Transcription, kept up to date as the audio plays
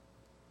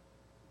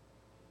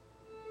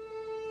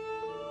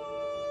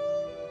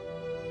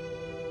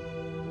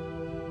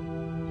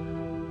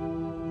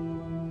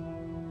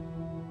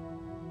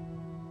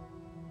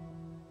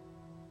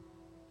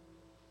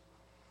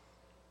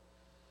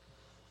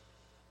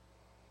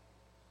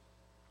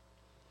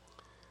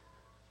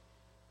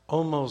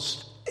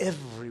Almost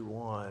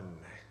everyone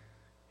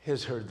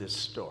has heard this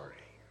story.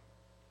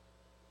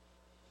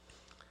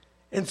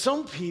 And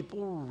some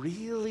people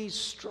really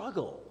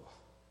struggle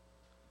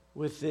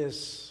with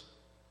this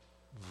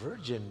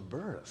virgin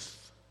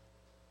birth.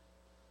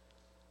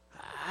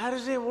 How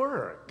does it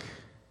work?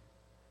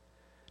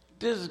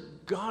 Does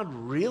God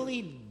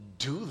really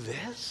do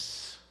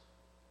this?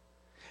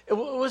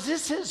 Was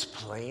this his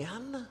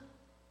plan?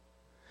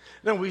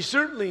 Now, we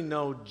certainly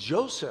know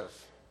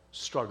Joseph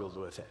struggled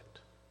with it.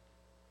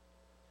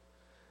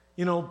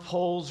 You know,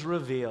 polls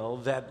reveal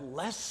that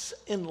less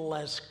and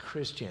less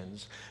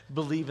Christians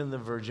believe in the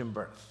virgin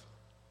birth.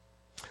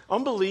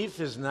 Unbelief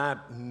is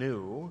not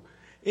new.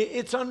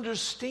 It's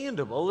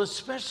understandable,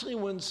 especially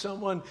when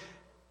someone,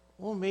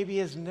 maybe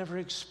has never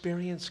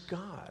experienced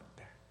God.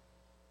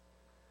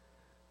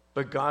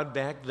 But God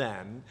back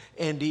then,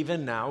 and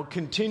even now,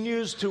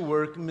 continues to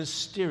work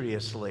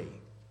mysteriously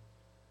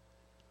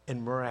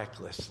and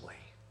miraculously.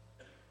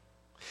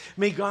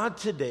 May God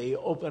today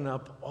open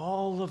up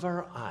all of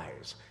our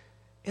eyes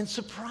and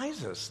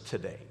surprise us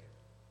today.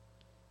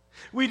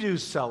 We do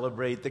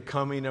celebrate the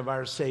coming of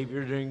our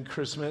Savior during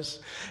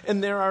Christmas,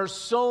 and there are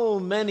so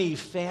many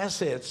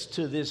facets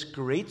to this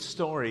great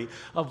story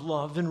of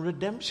love and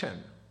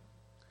redemption.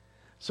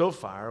 So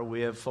far,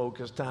 we have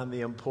focused on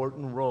the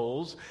important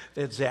roles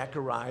that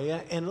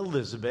Zechariah and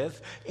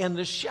Elizabeth and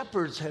the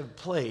shepherds have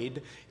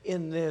played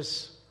in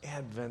this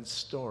Advent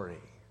story.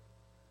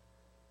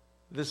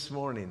 This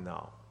morning,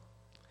 though,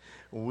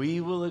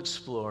 we will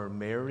explore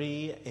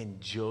Mary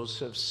and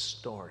Joseph's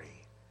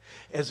story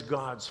as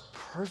God's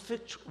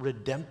perfect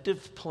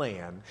redemptive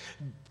plan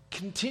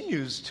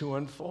continues to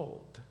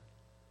unfold.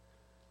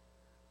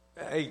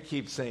 I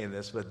keep saying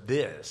this, but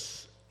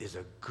this is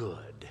a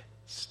good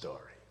story.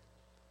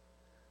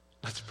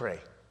 Let's pray.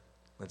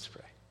 Let's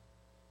pray.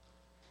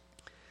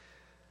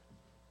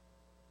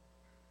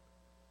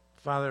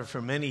 Father,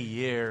 for many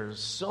years,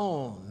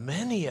 so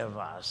many of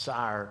us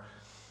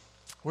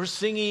we're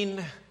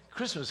singing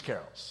Christmas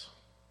carols.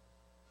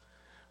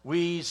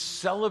 We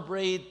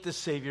celebrate the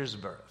Savior's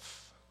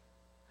birth.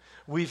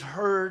 We've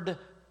heard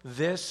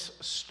this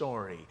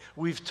story.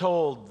 We've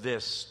told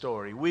this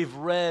story. We've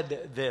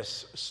read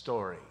this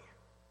story.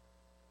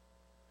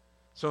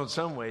 So in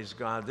some ways,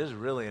 God, this is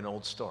really an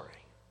old story.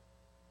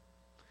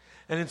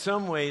 And in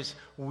some ways,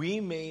 we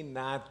may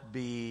not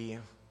be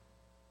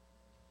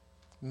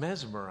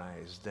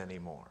mesmerized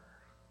anymore.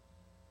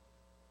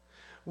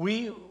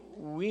 We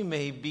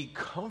may be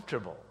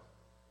comfortable.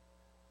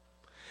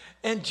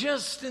 And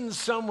just in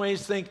some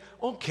ways think,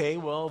 okay,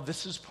 well,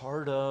 this is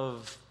part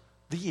of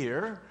the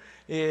year.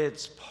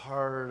 It's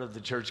part of the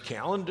church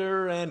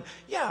calendar. And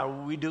yeah,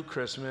 we do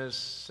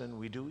Christmas and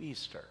we do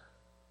Easter.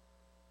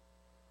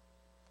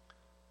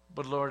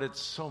 But Lord, it's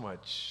so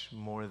much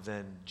more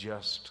than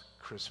just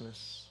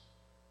Christmas.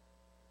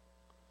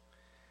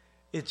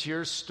 It's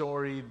your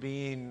story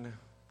being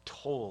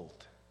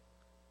told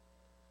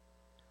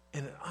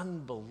in an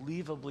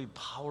unbelievably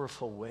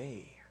powerful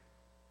way.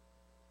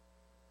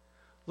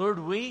 Lord,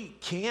 we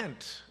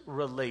can't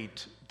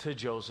relate to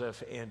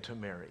Joseph and to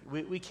Mary.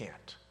 We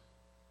can't.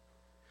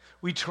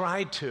 We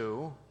try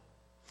to,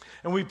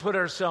 and we put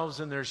ourselves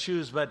in their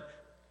shoes, but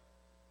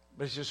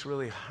it's just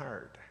really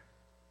hard.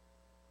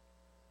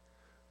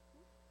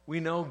 We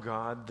know,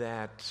 God,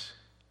 that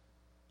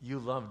you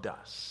loved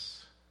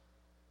us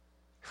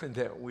and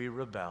that we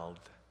rebelled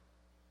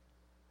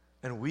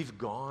and we've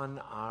gone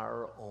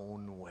our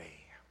own way.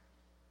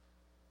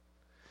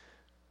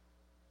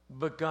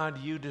 But God,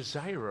 you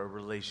desire a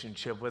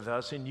relationship with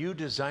us, and you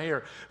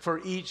desire for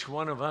each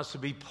one of us to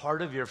be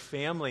part of your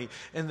family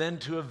and then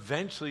to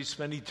eventually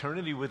spend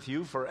eternity with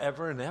you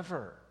forever and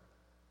ever.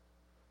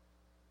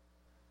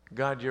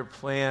 God, your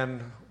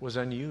plan was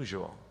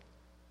unusual,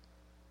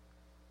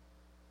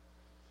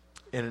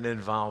 and it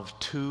involved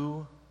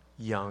two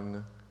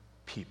young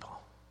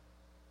people.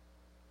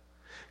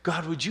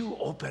 God, would you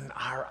open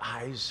our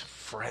eyes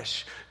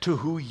fresh to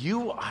who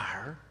you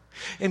are?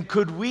 And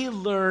could we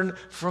learn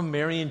from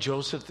Mary and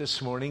Joseph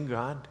this morning,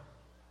 God?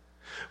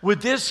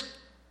 Would this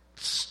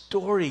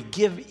story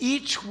give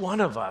each one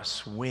of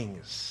us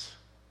wings?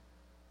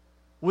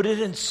 Would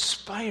it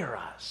inspire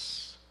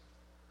us?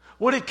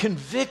 Would it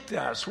convict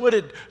us? Would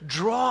it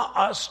draw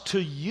us to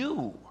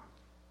you?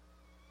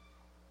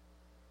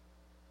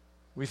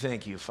 We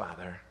thank you,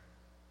 Father.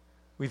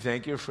 We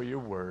thank you for your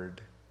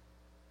word.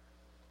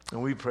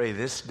 And we pray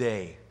this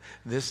day,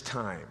 this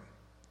time,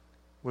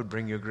 would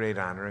bring you great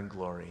honor and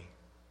glory.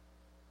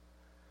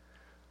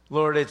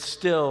 Lord, it's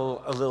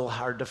still a little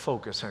hard to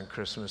focus on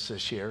Christmas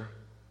this year.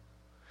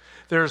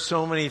 There are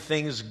so many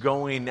things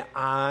going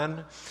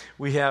on.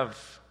 We have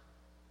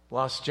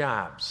lost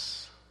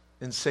jobs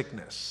and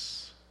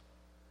sickness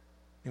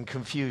and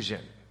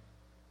confusion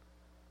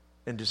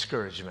and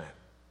discouragement.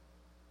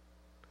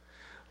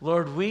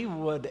 Lord, we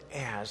would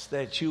ask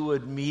that you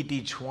would meet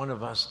each one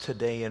of us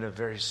today in a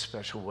very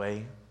special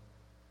way.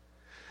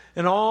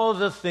 And all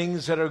the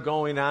things that are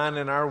going on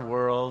in our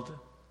world,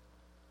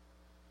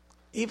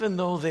 even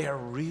though they are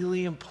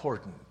really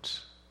important,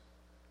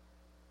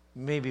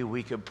 maybe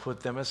we could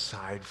put them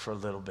aside for a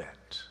little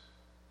bit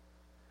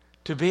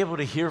to be able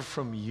to hear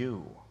from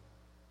you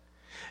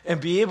and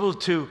be able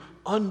to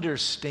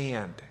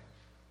understand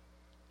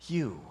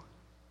you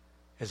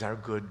as our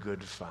good,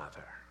 good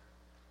Father.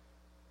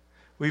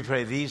 We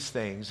pray these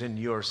things in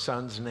your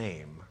Son's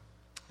name.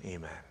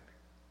 Amen.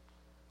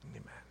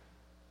 Amen.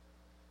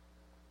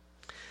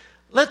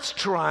 Let's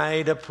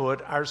try to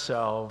put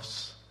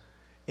ourselves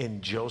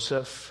in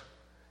Joseph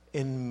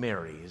and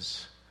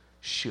Mary's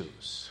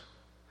shoes.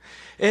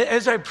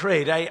 As I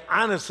prayed, I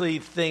honestly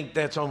think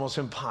that's almost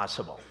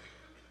impossible.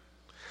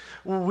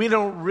 We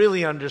don't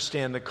really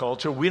understand the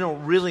culture. We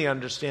don't really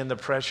understand the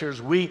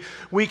pressures. We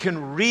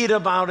can read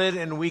about it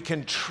and we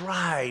can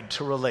try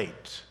to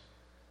relate.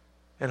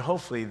 And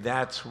hopefully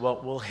that's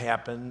what will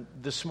happen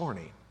this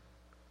morning.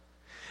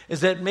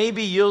 Is that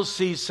maybe you'll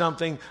see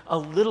something a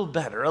little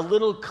better, a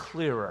little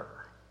clearer.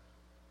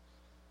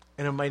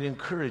 And it might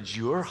encourage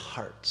your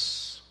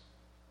hearts.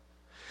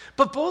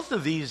 But both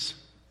of these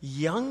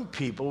young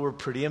people were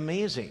pretty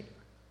amazing.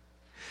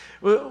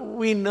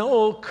 We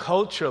know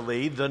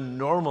culturally the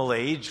normal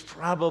age,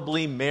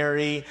 probably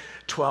Mary,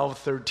 12,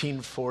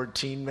 13,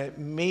 14,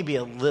 maybe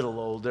a little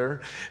older.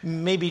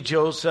 Maybe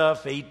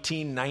Joseph,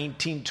 18,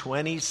 19,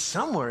 20,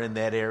 somewhere in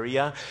that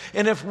area.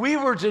 And if we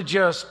were to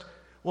just,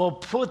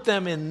 put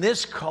them in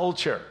this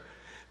culture,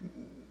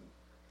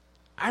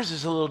 ours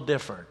is a little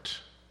different.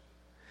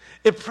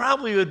 It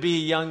probably would be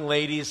a young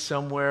lady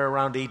somewhere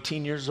around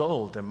 18 years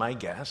old, in my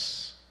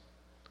guess,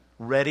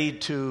 ready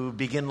to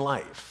begin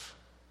life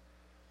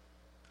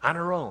on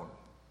her own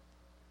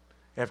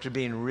after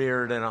being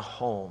reared in a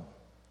home.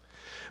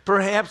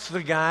 Perhaps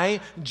the guy,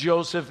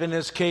 Joseph in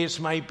this case,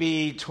 might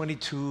be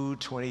 22,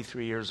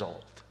 23 years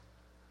old,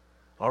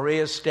 already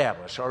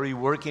established, already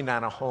working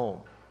on a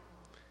home.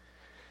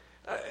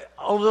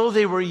 Although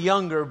they were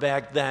younger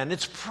back then,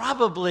 it's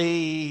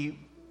probably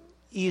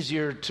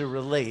easier to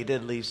relate,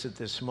 at least at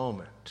this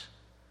moment.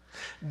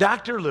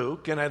 Dr.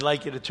 Luke, and I'd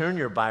like you to turn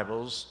your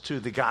Bibles to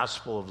the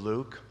Gospel of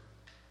Luke.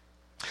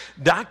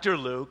 Dr.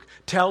 Luke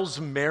tells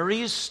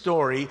Mary's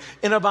story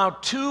in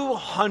about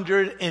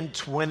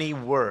 220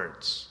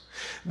 words.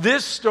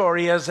 This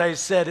story, as I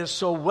said, is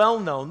so well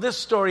known. This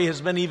story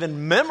has been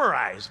even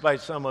memorized by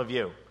some of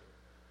you.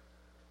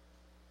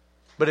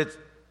 But it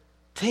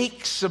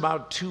takes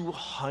about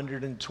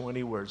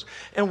 220 words.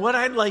 And what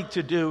I'd like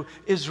to do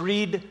is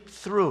read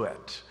through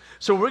it.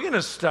 So we're going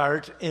to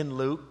start in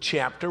Luke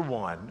chapter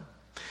 1.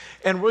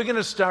 And we're going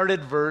to start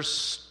at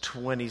verse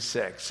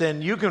 26.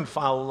 And you can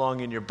follow along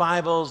in your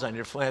Bibles, on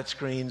your flat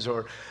screens,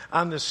 or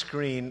on the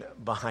screen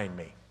behind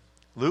me.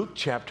 Luke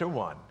chapter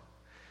 1,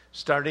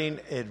 starting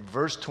at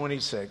verse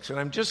 26. And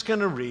I'm just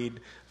going to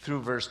read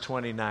through verse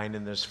 29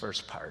 in this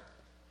first part.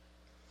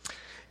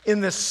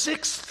 In the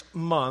 6th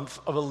month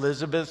of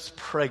Elizabeth's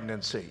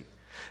pregnancy.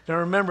 Now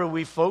remember,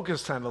 we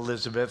focused on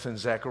Elizabeth and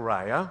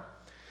Zechariah.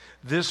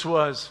 This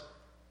was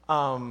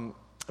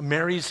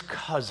Mary's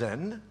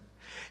cousin.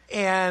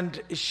 And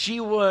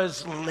she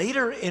was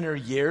later in her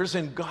years,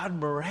 and God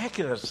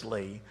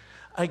miraculously,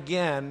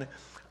 again,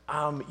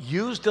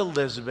 used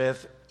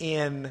Elizabeth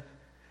in,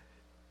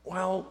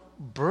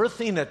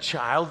 birthing a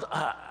child,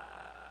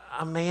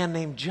 a man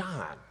named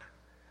John,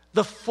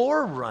 the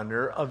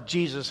forerunner of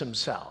Jesus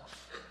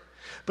himself.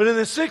 But in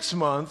the 6th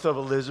month of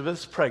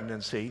Elizabeth's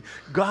pregnancy,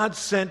 God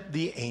sent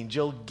the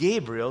angel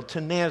Gabriel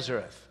to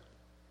Nazareth.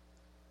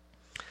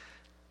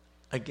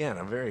 Again,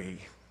 a very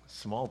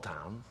small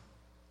town.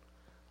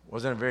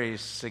 Wasn't a very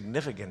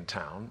significant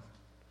town.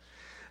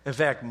 In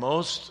fact,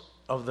 most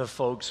of the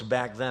folks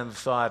back then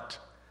thought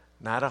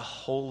not a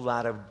whole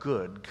lot of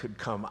good could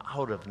come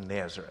out of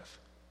Nazareth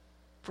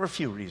for a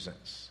few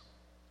reasons.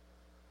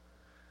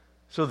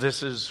 So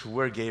this is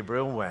where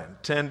Gabriel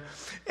went.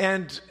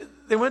 And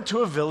they went to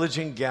a village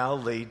in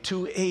Galilee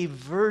to a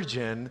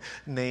virgin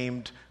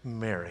named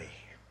Mary.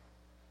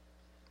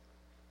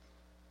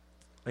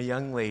 A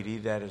young lady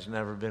that has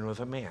never been with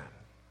a man.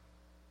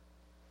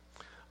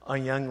 A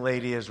young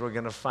lady, as we're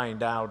going to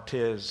find out,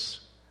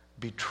 is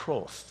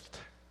betrothed.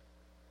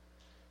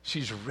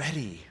 She's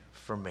ready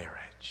for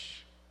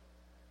marriage,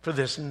 for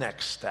this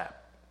next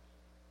step.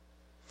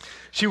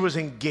 She was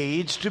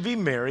engaged to be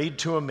married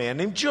to a man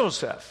named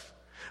Joseph,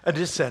 a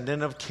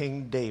descendant of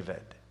King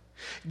David.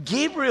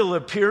 Gabriel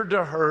appeared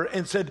to her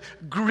and said,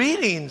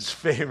 "Greetings,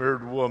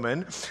 favored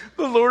woman,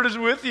 the Lord is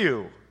with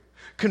you."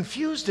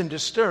 Confused and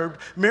disturbed,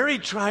 Mary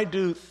tried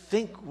to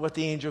think what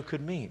the angel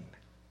could mean.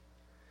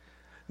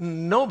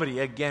 Nobody,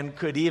 again,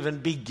 could even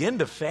begin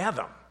to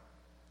fathom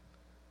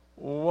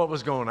what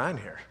was going on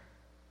here.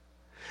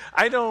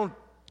 I don't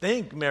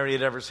think Mary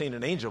had ever seen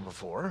an angel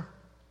before,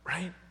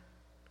 right?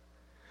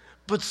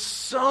 But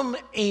some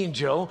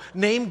angel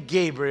named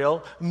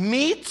Gabriel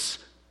meets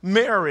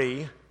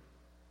Mary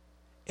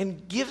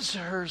and gives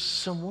her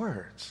some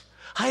words.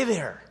 "Hi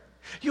there,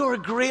 you are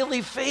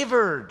greatly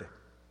favored."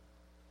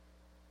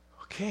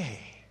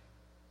 Okay.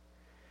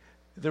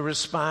 The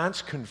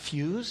response,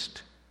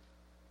 confused.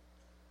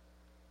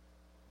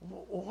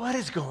 What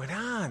is going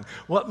on?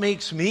 What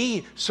makes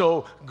me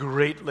so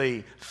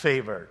greatly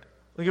favored?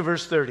 Look at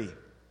verse 30.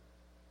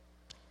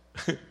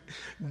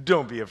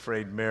 Don't be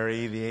afraid,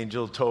 Mary, the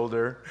angel told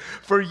her,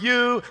 for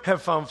you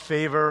have found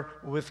favor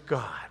with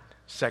God.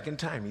 Second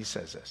time he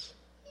says this.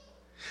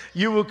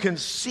 You will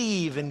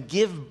conceive and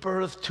give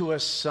birth to a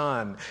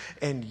son,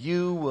 and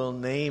you will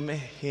name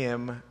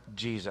him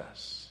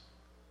Jesus.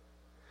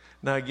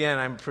 Now, again,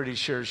 I'm pretty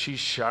sure she's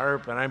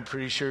sharp, and I'm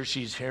pretty sure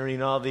she's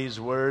hearing all these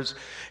words,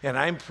 and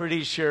I'm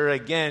pretty sure,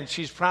 again,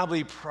 she's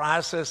probably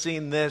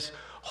processing this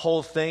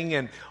whole thing,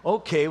 and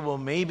okay, well,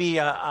 maybe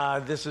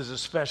this is a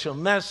special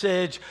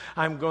message.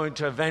 I'm going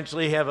to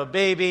eventually have a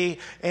baby,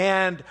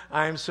 and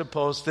I'm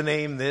supposed to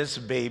name this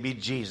baby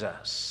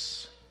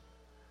Jesus.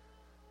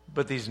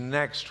 But these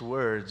next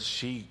words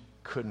she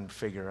couldn't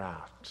figure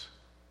out,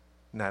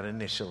 not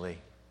initially.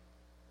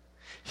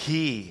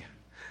 He,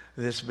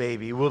 this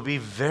baby, will be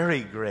very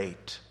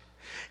great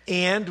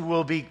and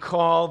will be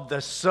called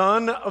the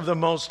Son of the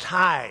Most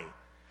High.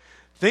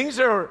 Things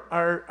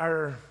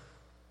are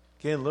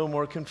getting a little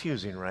more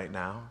confusing right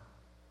now.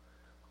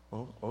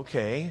 Oh,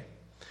 okay.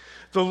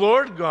 The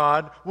Lord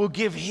God will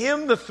give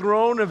him the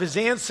throne of his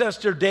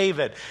ancestor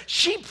David.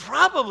 She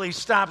probably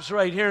stops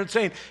right here and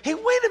saying, hey,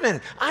 wait a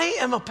minute. I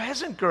am a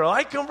peasant girl.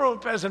 I come from a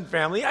peasant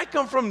family. I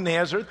come from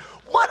Nazareth.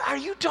 What are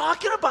you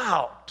talking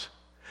about?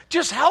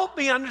 Just help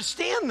me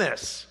understand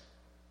this.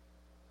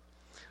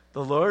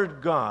 The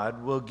Lord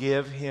God will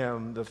give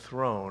him the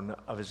throne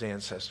of his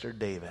ancestor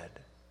David.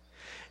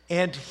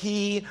 And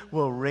he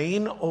will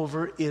reign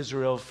over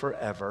Israel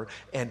forever,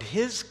 and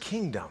his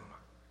kingdom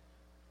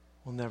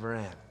will never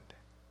end.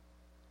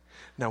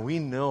 Now, we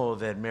know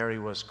that Mary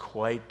was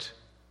quite,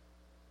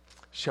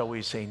 shall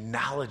we say,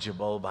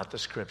 knowledgeable about the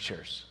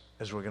scriptures,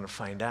 as we're going to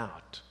find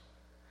out.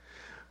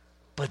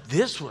 But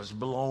this was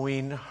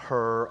blowing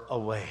her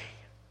away.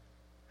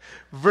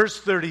 Verse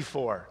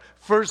 34,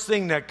 first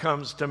thing that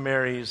comes to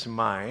Mary's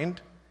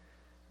mind,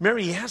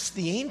 Mary asked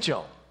the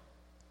angel,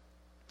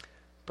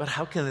 but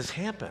how can this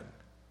happen?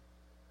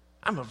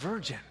 I'm a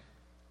virgin.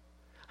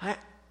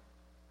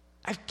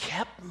 I've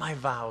kept my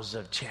vows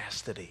of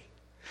chastity.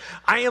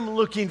 I am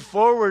looking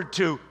forward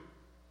to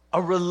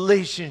a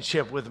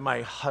relationship with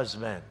my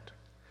husband.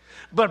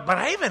 But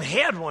I haven't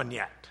had one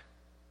yet.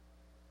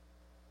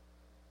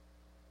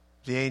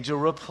 The angel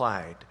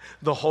replied,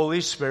 the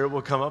Holy Spirit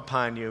will come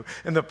upon you,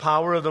 and the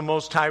power of the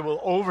Most High will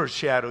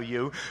overshadow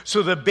you.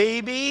 So the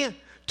baby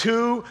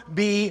to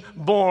be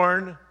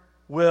born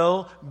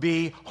will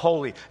be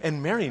holy.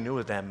 And Mary knew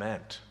what that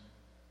meant.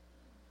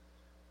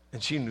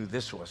 And she knew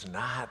this was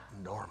not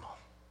normal.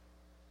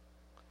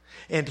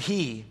 And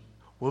he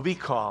will be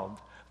called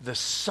the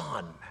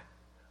Son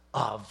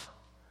of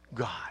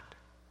God.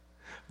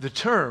 The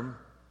term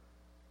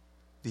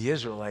the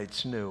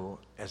Israelites knew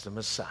as the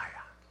Messiah.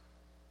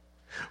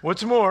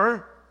 What's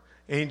more,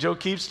 angel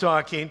keeps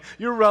talking,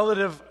 your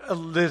relative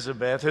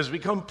Elizabeth has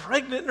become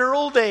pregnant in her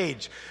old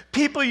age.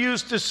 People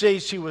used to say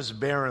she was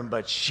barren,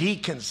 but she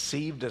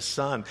conceived a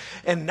son.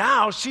 And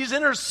now she's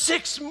in her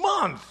 6th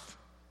month.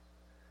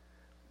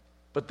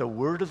 But the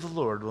word of the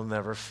Lord will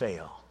never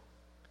fail.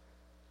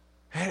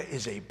 That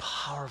is a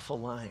powerful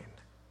line.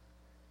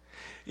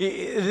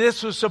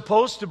 This was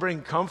supposed to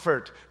bring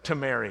comfort to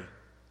Mary.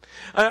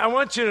 I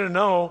want you to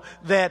know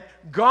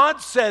that God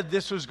said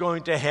this was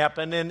going to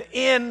happen, and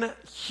in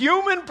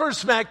human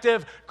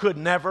perspective, could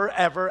never,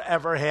 ever,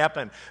 ever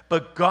happen.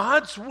 But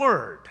God's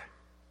word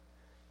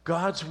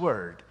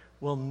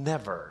will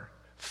never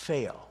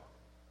fail.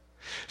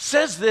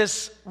 Says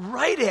this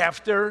right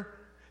after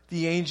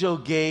the angel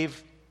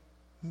gave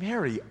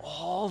Mary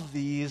all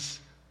these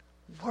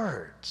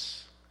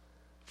words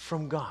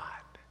from God.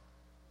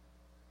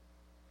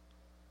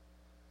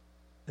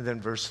 And then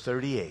verse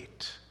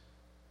 38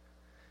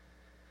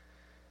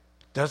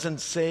 doesn't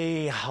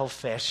say how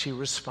fast she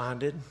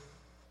responded.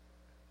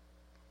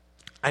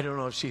 I don't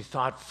know if she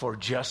thought for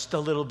just a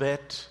little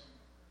bit,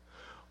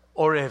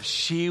 or if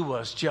she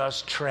was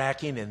just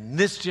tracking and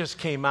this just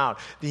came out.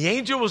 The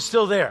angel was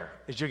still there,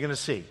 as you're going to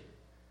see.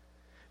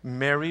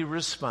 Mary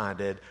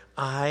responded,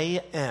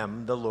 I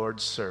am the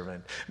Lord's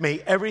servant. May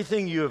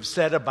everything you have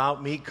said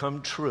about me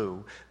come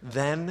true.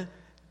 Then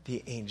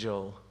the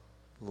angel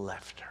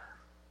left her.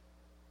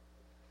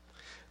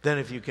 Then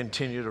if you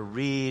continue to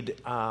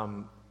read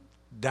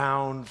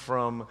down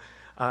from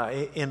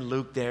in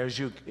Luke there, as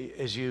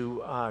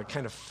you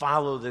kind of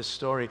follow this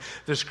story,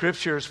 the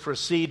scriptures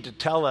proceed to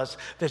tell us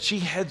that she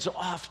heads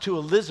off to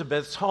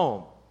Elizabeth's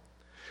home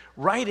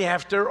right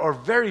after or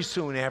very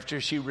soon after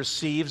she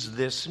receives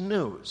this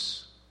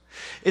news.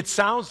 It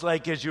sounds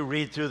like, as you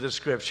read through the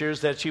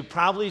scriptures, that she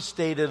probably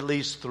stayed at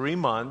least 3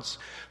 months,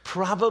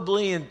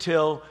 probably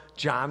until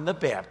John the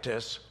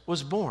Baptist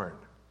was born.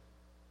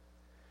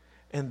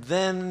 And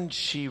then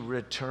she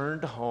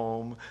returned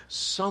home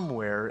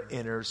somewhere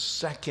in her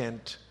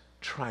 2nd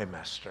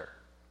trimester.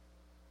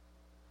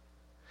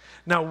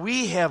 Now,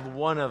 we have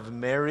one of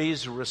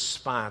Mary's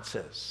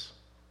responses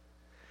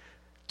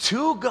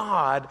to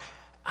God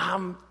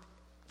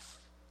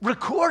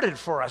recorded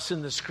for us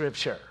in the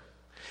scripture.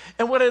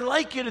 And what I'd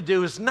like you to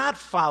do is not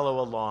follow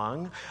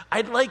along.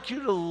 I'd like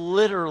you to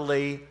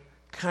literally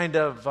kind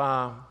of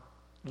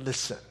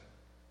listen.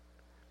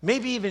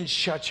 Maybe even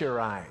shut your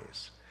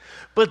eyes.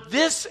 But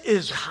this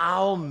is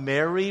how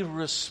Mary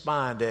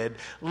responded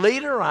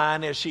later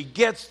on as she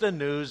gets the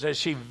news, as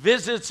she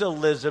visits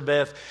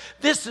Elizabeth.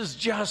 This is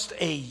just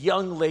a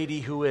young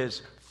lady who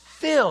is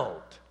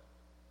filled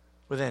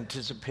with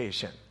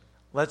anticipation.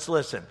 Let's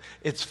listen.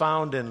 It's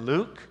found in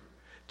Luke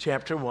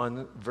chapter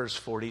 1, verse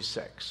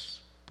 46.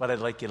 But I'd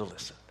like you to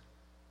listen.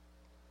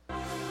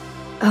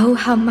 Oh,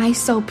 how my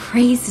soul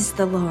praises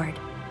the Lord.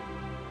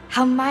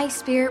 How my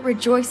spirit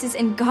rejoices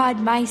in God,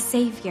 my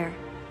Savior.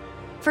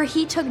 For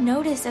he took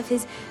notice of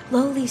his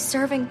lowly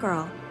servant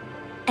girl,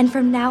 and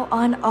from now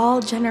on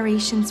all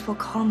generations will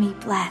call me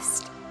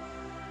blessed.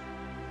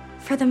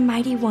 For the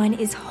Mighty One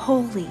is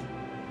holy,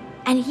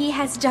 and he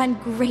has done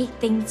great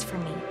things for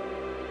me.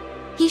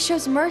 He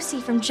shows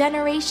mercy from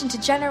generation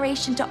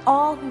to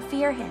all who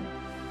fear him.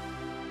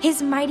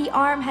 His mighty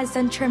arm has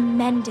done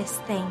tremendous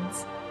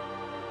things.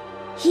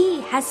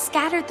 He has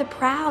scattered the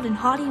proud and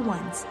haughty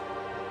ones.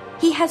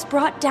 He has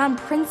brought down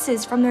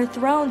princes from their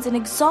thrones and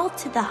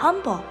exalted the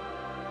humble.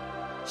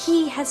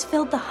 He has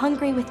filled the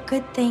hungry with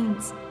good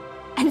things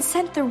and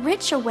sent the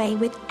rich away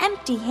with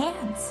empty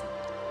hands.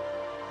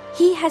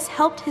 He has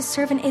helped his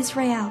servant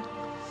Israel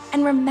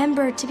and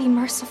remembered to be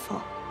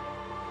merciful.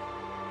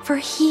 For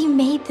he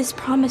made this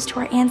promise to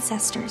our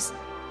ancestors,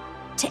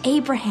 to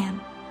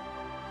Abraham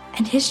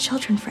and his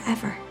children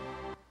forever.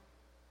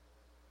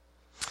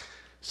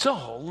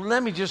 So,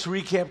 let me just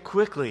recap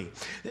quickly.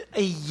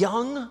 A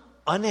young,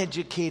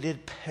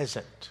 uneducated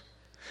peasant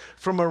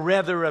from a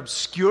rather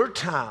obscure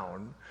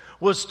town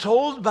was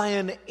told by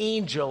an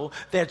angel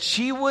that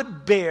she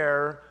would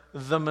bear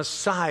the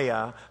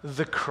Messiah,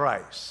 the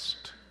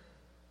Christ.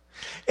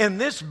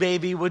 And this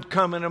baby would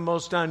come in a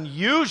most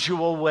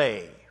unusual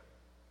way.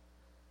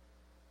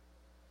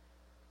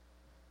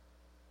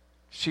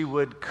 She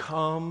would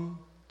come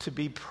to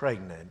be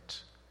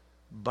pregnant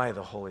by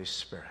the Holy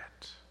Spirit.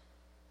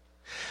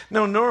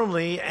 Now,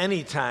 normally,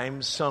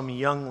 anytime some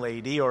young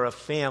lady or a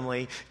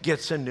family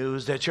gets the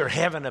news that you're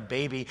having a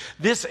baby,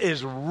 this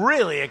is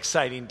really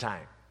exciting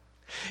time.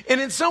 And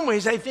in some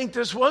ways, I think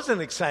this was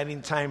an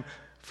exciting time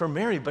for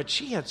Mary, but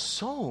she had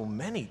so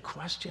many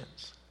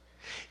questions.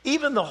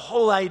 Even the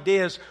whole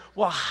idea is,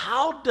 well,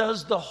 how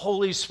does the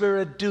Holy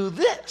Spirit do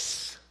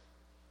this?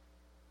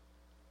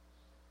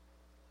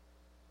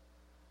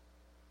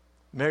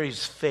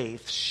 Mary's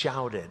faith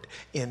shouted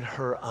in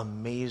her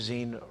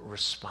amazing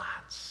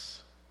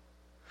response.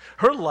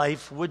 Her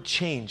life would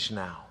change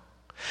now.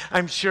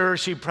 I'm sure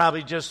she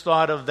probably just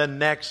thought of the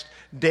next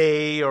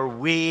day or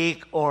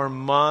week or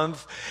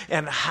month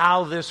and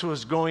how this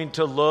was going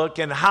to look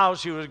and how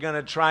she was going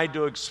to try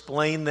to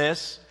explain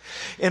this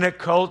in a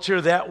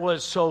culture that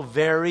was so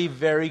very,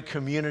 very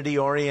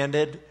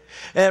community-oriented.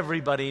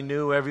 Everybody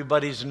knew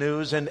everybody's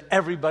news and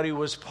everybody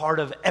was part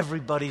of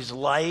everybody's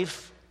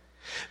life.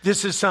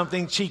 This is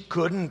something she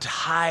couldn't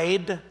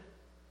hide.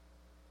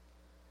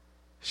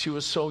 She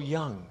was so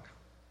young,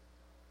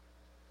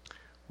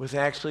 with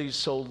actually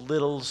so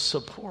little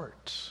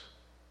support.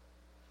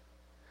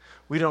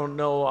 We don't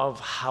know of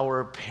how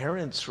her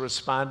parents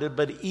responded,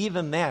 but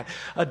even that,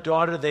 a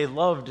daughter they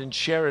loved and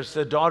cherished,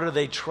 a daughter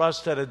they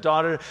trusted, a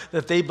daughter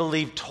that they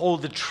believed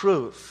told the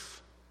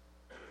truth.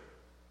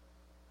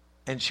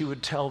 And she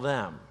would tell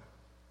them,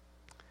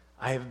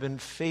 I have been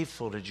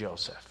faithful to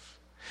Joseph.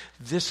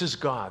 This is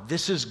God.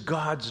 This is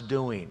God's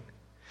doing.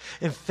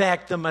 In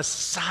fact, the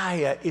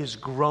Messiah is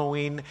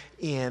growing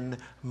in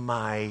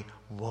my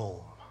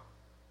womb.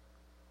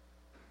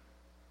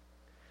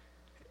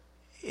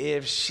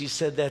 If she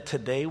said that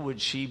today, would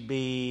she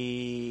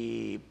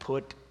be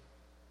put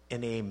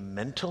in a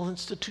mental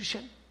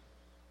institution?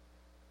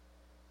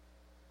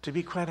 To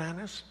be quite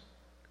honest,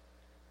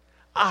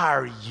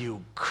 are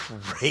you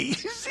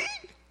crazy?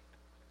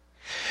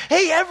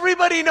 Hey,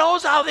 everybody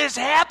knows how this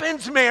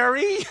happens,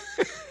 Mary.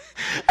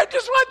 I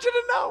just want you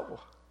to know.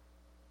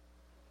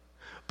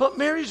 But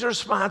Mary's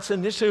response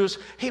initially was,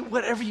 hey,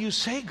 whatever you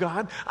say,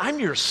 God, I'm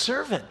your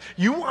servant.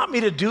 You want me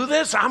to do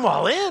this? I'm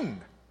all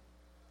in.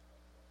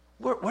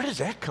 Where does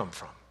that come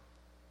from?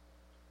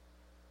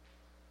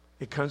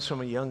 It comes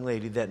from a young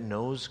lady that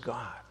knows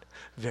God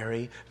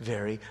very,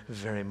 very,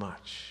 very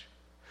much.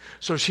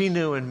 So she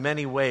knew in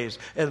many ways,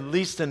 at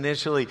least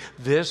initially,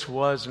 this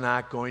was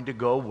not going to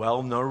go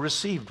well nor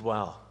received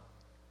well.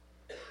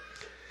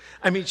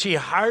 I mean, she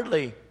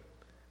hardly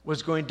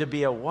was going to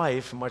be a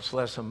wife, much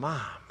less a mom.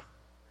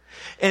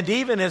 And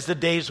even as the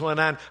days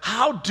went on,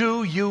 how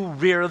do you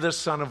rear the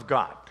Son of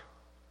God?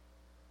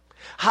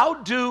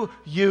 How do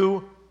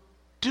you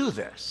do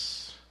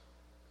this?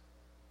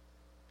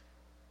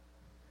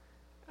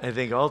 I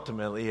think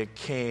ultimately it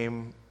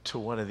came to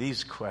one of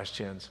these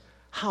questions.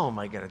 How am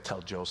I going to tell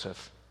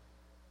Joseph?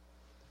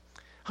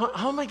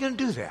 How am I going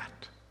to do that?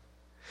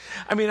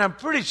 I mean, I'm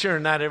pretty sure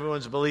not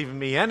everyone's believing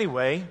me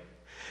anyway,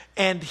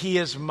 and he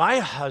is my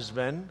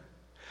husband.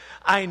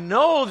 I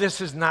know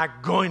this is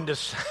not going to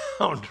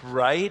sound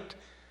right,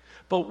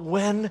 but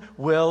when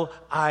will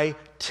I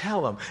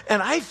tell him?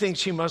 And I think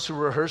she must have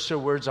rehearsed her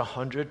words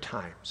 100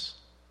 times.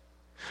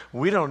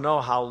 We don't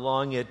know how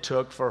long it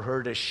took for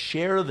her to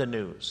share the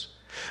news.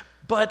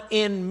 But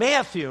in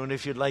Matthew, and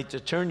if you'd like to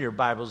turn your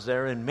Bibles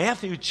there, in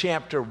Matthew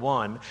chapter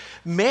 1,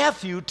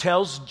 Matthew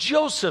tells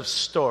Joseph's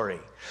story.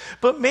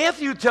 But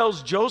Matthew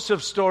tells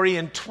Joseph's story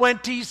in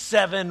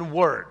 27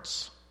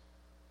 words.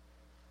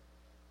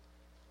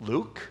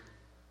 Luke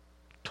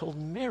told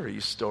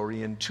Mary's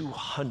story in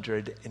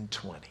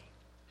 220.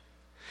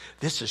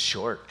 This is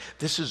short.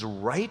 This is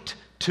right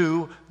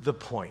to the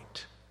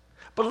point.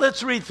 But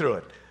let's read through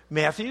it.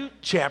 Matthew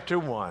chapter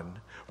 1.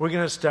 We're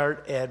going to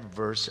start at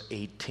verse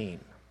 18.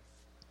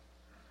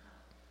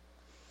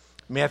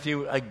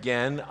 Matthew,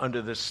 again,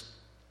 under this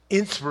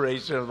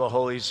inspiration of the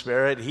Holy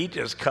Spirit, he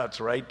just cuts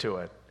right to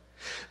it.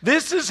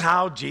 This is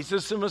how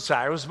Jesus the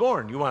Messiah was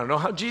born. You want to know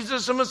how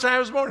Jesus the Messiah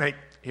was born? Hey,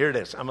 here it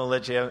is. I'm going to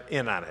let you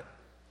in on it.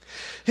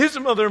 His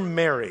mother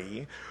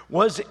Mary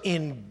was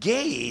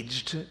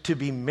engaged to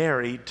be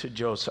married to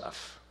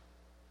Joseph.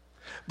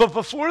 But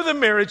before the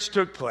marriage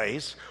took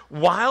place,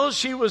 while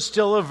she was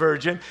still a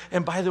virgin,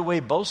 and by the way,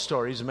 both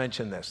stories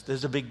mention this. This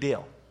is a big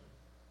deal.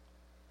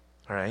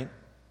 All right?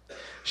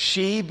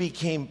 She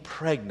became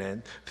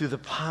pregnant through the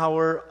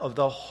power of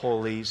the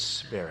Holy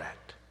Spirit.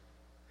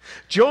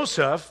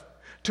 Joseph,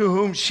 to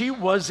whom she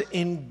was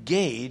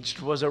engaged,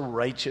 was a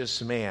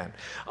righteous man,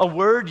 a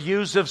word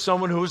used of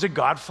someone who was a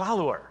God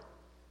follower.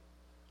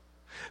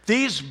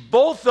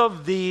 Both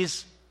of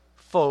these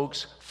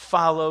folks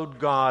followed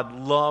God,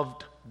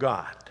 loved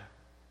God.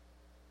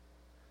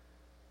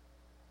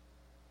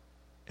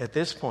 At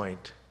this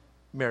point,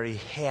 Mary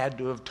had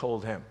to have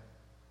told him.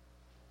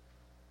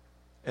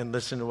 And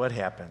listen to what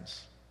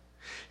happens.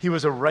 He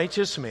was a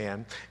righteous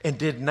man and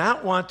did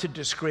not want to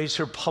disgrace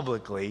her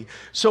publicly,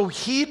 so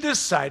he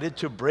decided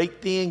to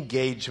break the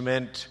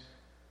engagement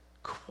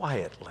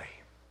quietly.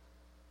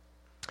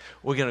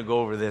 We're going to go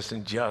over this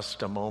in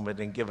just a moment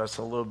and give us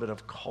a little bit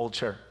of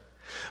culture.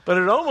 But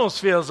it almost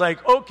feels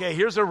like, okay,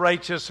 here's a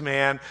righteous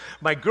man.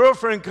 My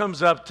girlfriend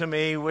comes up to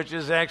me, which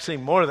is actually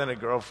more than a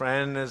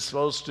girlfriend. It's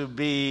supposed to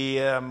be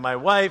my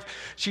wife.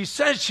 She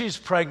says she's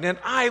pregnant.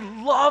 I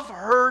love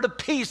her to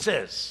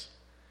pieces.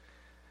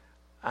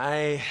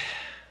 I'm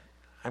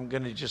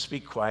going to just be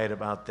quiet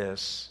about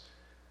this.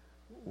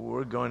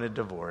 We're going to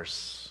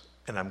divorce,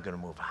 and I'm going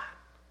to move on.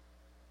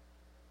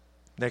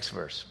 Next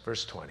verse,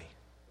 verse 20.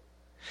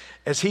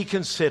 As he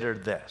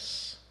considered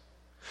this,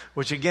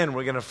 which again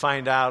we're going to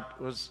find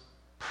out was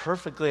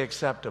perfectly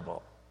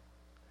acceptable.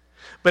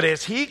 But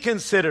as he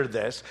considered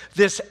this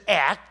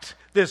act,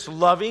 this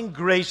loving,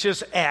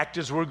 gracious act,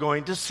 as we're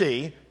going to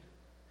see,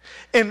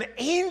 an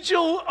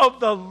angel of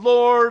the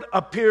Lord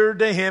appeared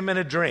to him in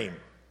a dream.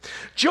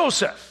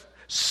 Joseph,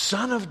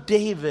 son of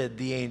David,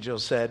 the angel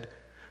said,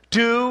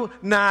 do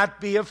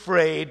not be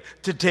afraid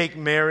to take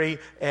Mary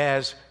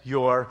as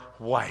your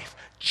wife.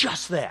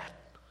 Just that.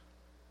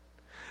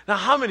 Now,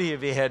 how many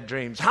of you had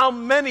dreams? How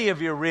many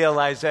of you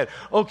realize that,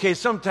 okay,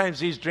 sometimes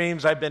these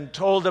dreams, I've been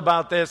told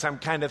about this, I'm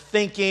kind of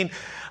thinking,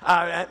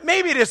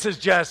 maybe this is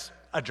just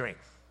a dream.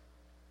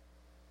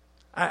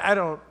 I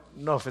don't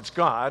know if it's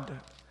God,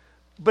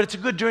 but it's a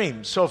good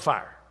dream so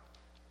far.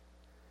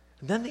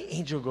 And then the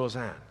angel goes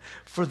on.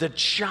 For the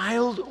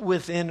child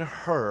within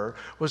her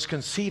was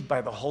conceived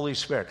by the Holy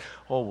Spirit.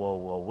 Oh,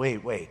 whoa,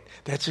 wait.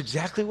 That's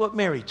exactly what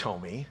Mary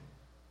told me.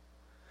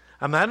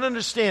 I'm not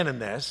understanding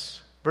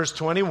this. Verse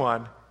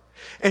 21.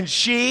 And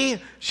she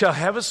shall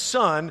have a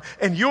son,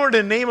 and you are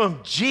to name him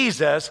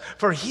Jesus,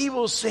 for he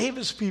will save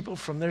his people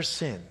from their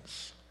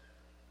sins.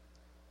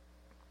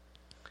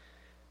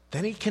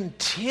 Then he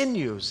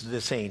continues,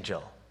 this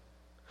angel.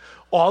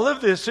 All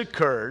of this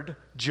occurred,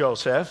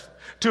 Joseph,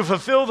 to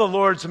fulfill the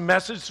Lord's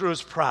message through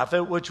his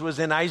prophet, which was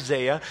in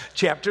Isaiah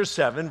chapter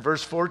 7,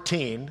 verse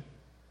 14.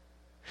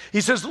 He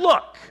says,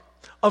 look,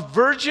 a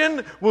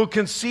virgin will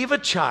conceive a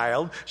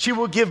child. She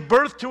will give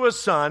birth to a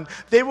son.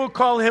 They will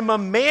call him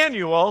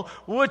Emmanuel,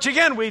 which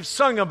again we've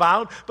sung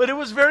about, but it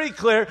was very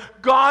clear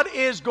God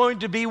is going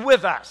to be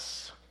with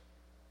us.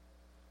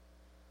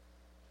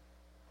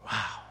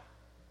 Wow.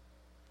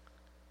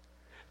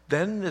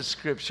 Then the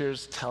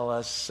scriptures tell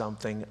us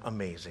something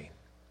amazing.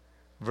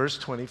 Verse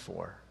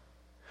 24.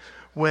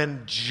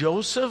 When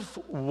Joseph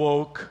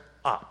woke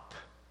up,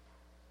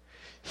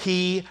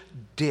 he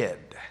did.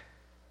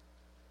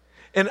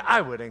 And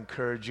I would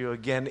encourage you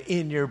again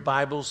in your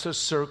Bibles to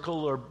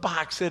circle or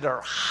box it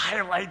or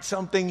highlight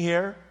something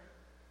here.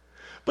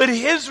 But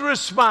his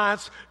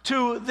response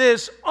to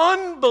this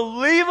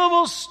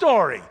unbelievable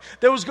story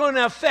that was going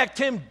to affect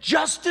him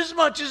just as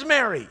much as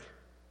Mary,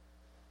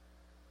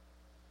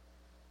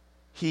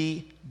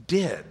 he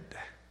did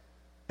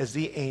as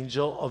the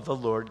angel of the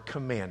Lord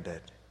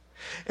commanded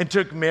and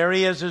took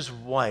Mary as his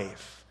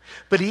wife.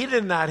 But he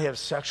did not have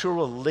sexual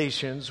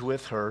relations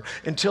with her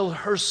until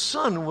her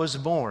son was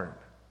born.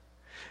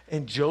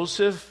 And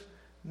Joseph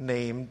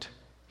named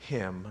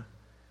him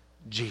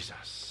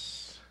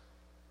Jesus.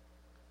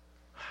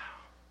 Wow.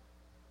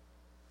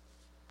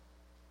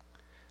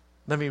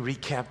 Let me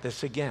recap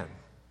this again.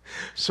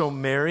 So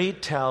Mary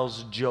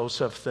tells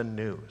Joseph the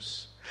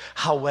news.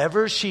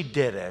 However she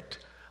did it,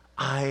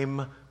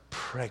 I'm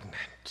pregnant.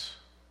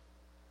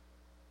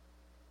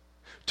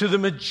 To the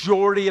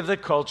majority of the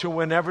culture,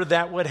 whenever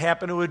that would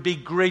happen, it would be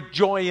great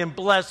joy and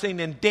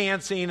blessing and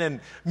dancing and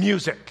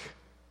music.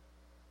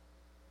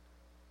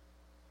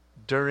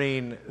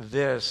 During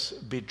this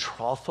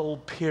betrothal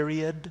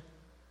period,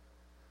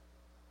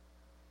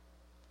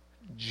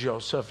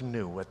 Joseph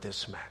knew what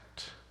this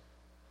meant.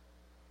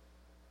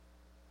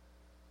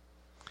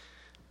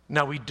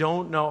 Now, we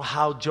don't know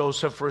how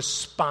Joseph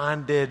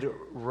responded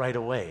right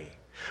away.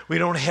 We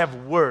don't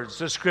have words.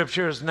 The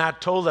scripture has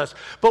not told us,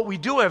 but we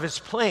do have his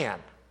plan.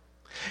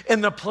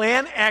 And the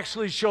plan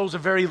actually shows a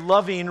very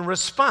loving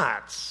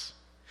response.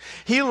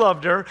 He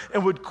loved her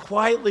and would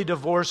quietly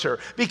divorce her.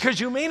 Because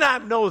you may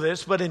not know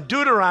this, but in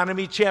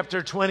Deuteronomy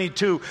chapter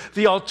 22,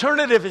 the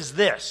alternative is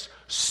this: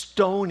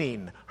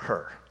 stoning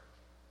her.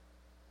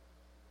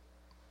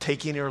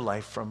 Taking her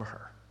life from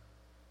her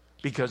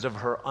because of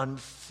her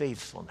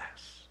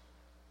unfaithfulness.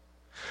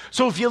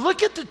 So if you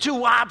look at the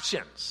two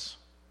options,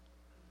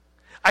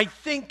 I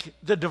think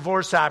the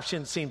divorce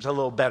option seems a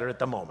little better at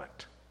the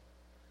moment.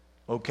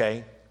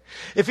 Okay?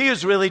 If he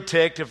was really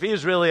ticked, if he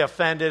was really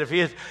offended, if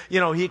he is,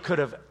 he could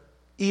have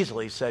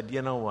easily said,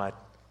 you know what?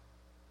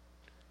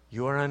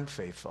 You are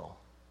unfaithful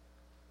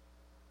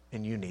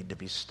and you need to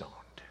be stoned.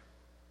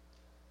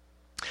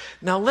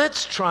 Now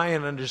let's try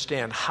and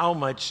understand how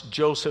much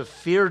Joseph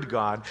feared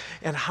God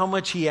and how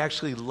much he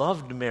actually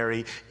loved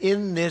Mary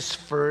in this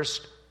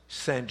first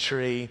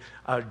century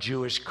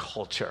Jewish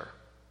culture.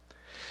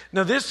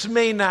 Now, this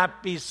may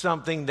not be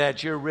something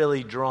that you're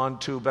really drawn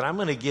to, but I'm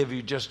going to give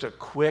you just a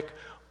quick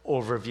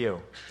overview.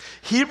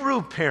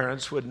 Hebrew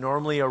parents would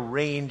normally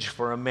arrange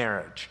for a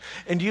marriage.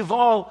 And you've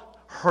all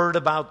heard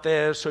about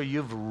this or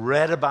you've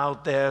read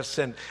about this,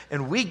 and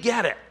we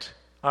get it,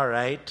 all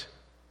right?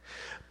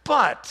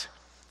 But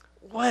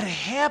what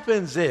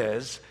happens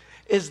is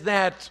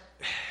that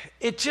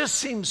it just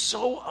seems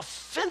so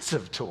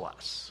offensive to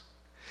us.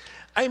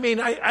 I mean,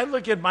 I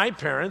look at my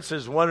parents,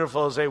 as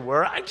wonderful as they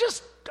were,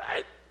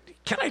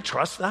 can I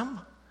trust them?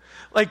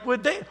 Like, who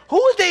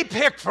would they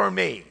pick for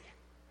me?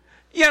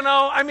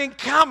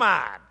 Come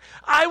on.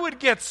 I would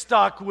get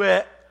stuck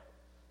with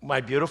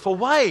my beautiful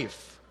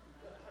wife.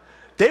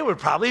 They would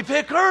probably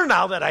pick her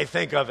now that I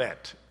think of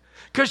it,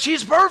 because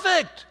she's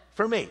perfect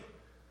for me.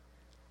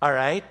 All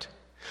right?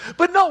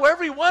 But no,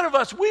 every one of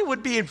us, we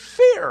would be in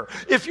fear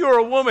if you're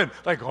a woman.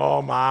 Like,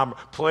 oh, Mom,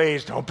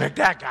 please don't pick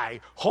that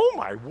guy. Oh,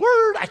 my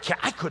word,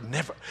 I could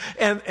never.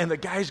 And the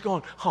guy's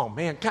going, oh,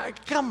 man,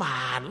 come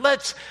on,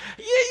 let's,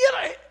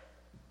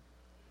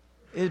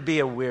 it'd be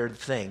a weird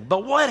thing.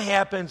 But what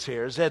happens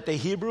here is that the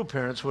Hebrew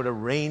parents would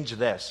arrange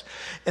this.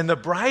 And the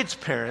bride's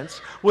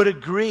parents would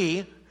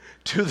agree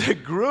to the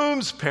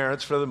groom's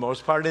parents, for the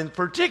most part, in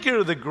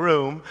particular the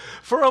groom,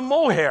 for a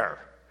mohair.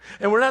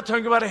 And we're not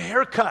talking about a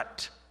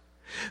haircut.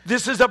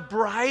 This is a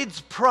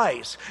bride's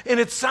price, and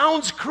it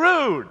sounds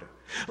crude.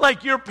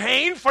 Like you're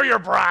paying for your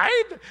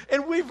bride?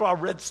 And we've all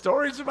read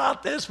stories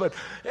about this, but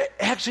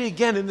actually,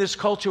 again, in this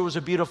culture, it was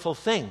a beautiful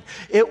thing.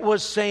 It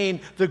was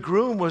saying, the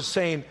groom was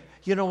saying,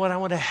 you know what, I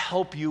want to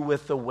help you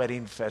with the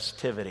wedding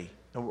festivity.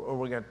 And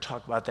we're going to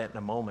talk about that in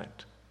a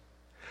moment.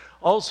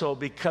 Also,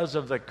 because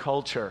of the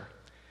culture,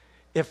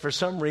 if for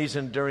some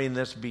reason during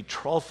this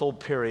betrothal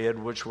period,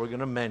 which we're going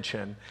to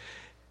mention,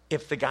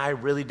 if the guy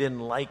really didn't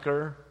like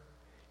her,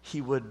 he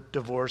would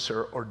divorce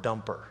her or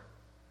dump her.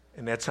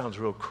 And that sounds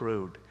real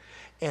crude.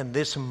 And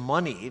this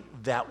money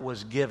that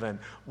was given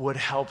would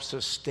help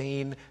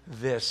sustain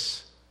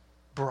this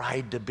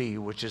bride-to-be,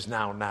 which is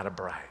now not a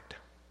bride.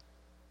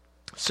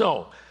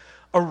 So,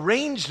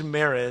 arranged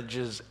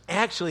marriages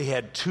actually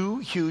had two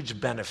huge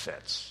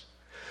benefits.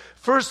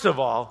 First of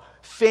all,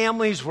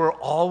 families were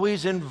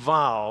always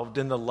involved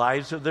in the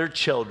lives of their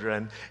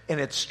children,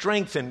 and it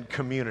strengthened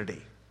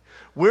community.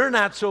 We're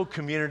not so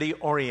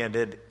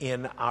community-oriented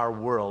in our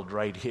world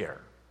right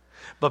here.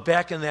 But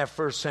back in that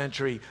first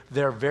century,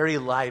 their very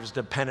lives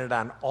depended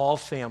on all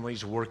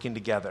families working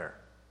together.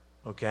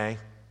 Okay?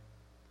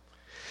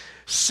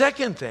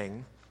 Second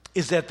thing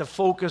is that the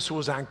focus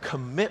was on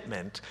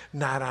commitment,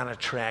 not on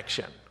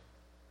attraction.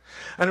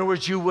 In other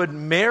words, you would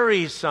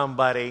marry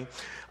somebody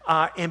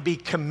and be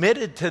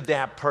committed to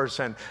that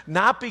person,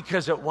 not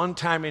because at one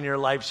time in your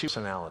life she was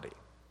personality.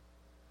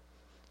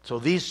 So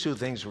these two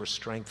things were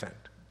strengthened.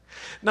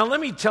 Now, let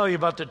me tell you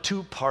about the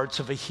two parts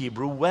of a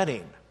Hebrew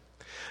wedding.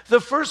 The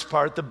first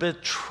part, the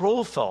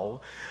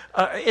betrothal,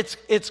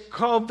 it's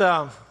called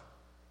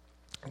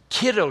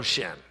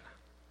kiddushin.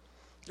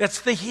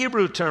 That's the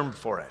Hebrew term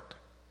for it.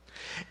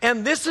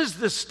 And this is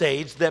the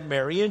stage that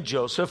Mary and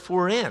Joseph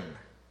were in.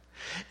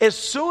 As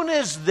soon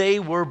as they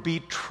were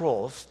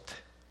betrothed,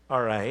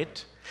 all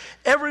right,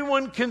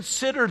 everyone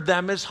considered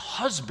them as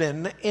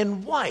husband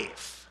and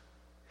wife.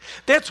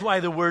 That's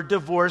why the word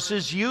divorce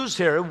is used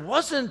here. It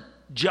wasn't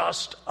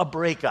just a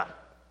breakup.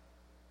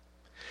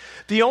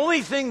 The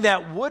only thing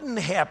that wouldn't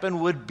happen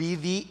would be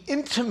the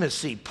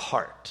intimacy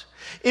part.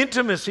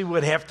 Intimacy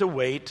would have to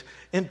wait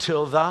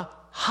until the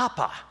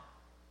hapa,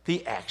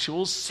 the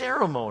actual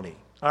ceremony,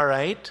 all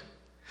right?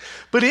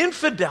 But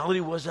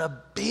infidelity was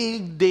a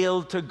big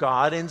deal to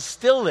God and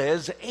still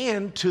is,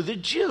 and to the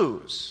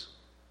Jews.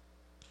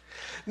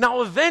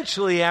 Now,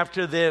 eventually,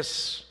 after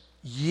this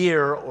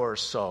year or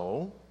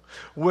so,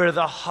 where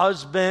the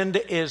husband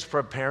is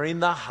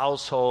preparing the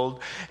household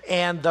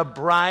and the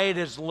bride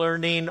is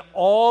learning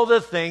all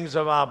the things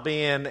about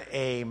being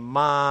a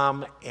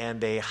mom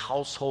and a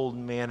household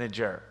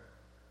manager,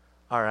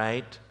 all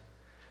right?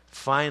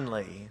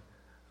 Finally,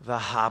 the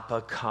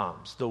hapa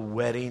comes, the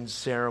wedding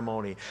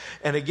ceremony.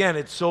 And again,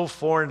 it's so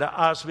foreign to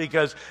us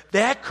because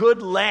that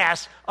could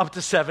last up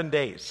to 7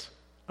 days,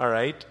 all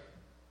right?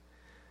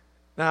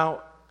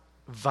 Now,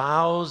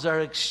 vows are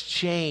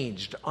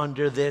exchanged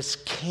under this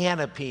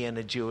canopy in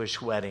a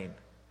Jewish wedding.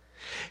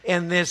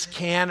 And this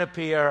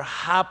canopy or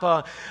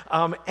hapa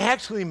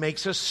actually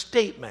makes a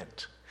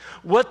statement.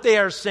 What they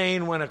are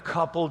saying when a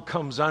couple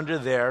comes under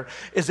there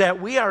is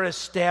that we are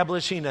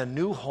establishing a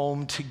new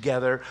home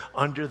together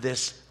under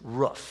this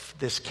roof,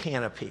 this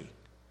canopy.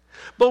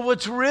 But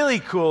what's really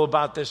cool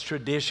about this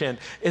tradition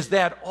is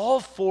that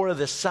all 4 of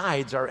the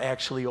sides are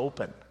actually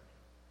open.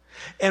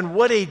 And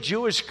what a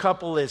Jewish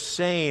couple is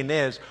saying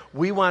is,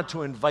 we want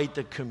to invite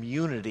the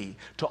community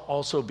to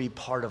also be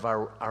part of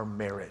our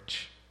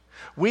marriage.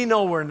 We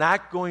know we're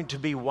not going to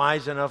be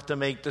wise enough to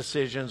make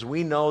decisions.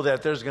 We know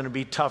that there's going to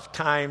be tough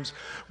times.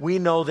 We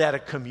know that a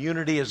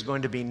community is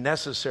going to be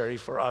necessary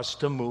for us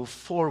to move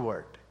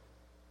forward.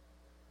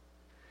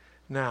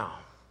 Now,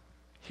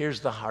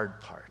 here's the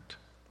hard part.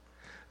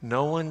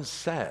 No one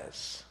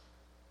says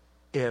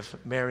if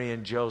Mary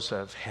and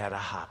Joseph had a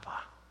hapa.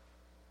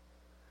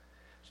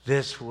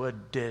 This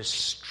would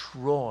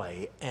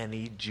destroy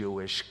any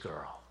Jewish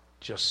girl,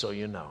 just so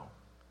you know.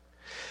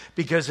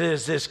 Because it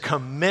is this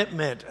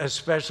commitment,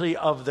 especially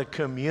of the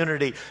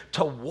community,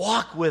 to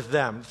walk with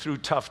them through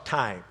tough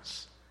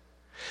times.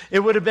 It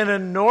would have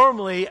been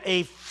normally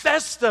a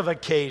festive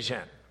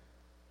occasion.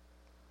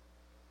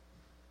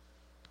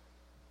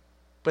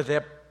 But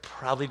that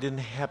probably didn't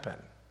happen.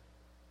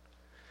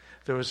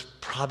 There was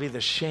probably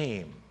the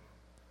shame.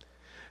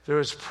 There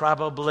was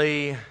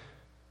probably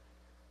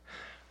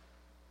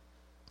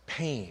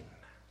pain,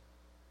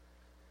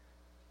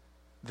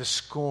 the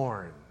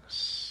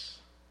scorns.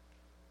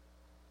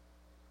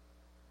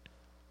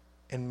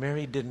 And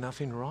Mary did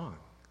nothing wrong.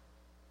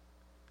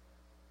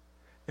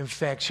 In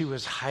fact, she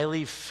was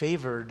highly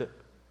favored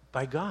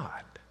by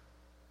God.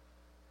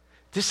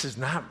 This is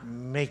not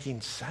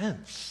making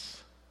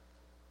sense.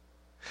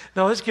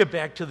 Now let's get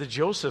back to the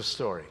Joseph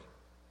story.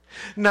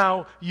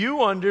 Now,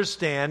 you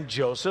understand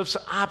Joseph's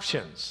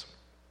options.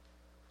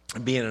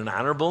 Being an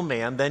honorable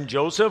man, then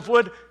Joseph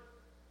would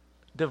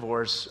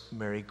divorce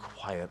Mary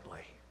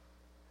quietly.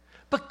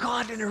 But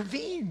God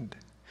intervened.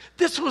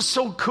 This was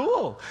so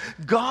cool.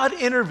 God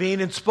intervened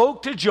and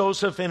spoke to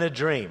Joseph in a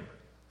dream.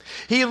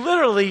 He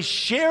literally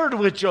shared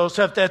with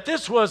Joseph that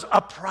this was a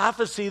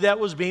prophecy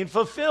that was being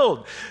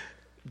fulfilled,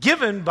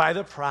 given by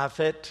the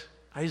prophet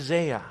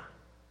Isaiah.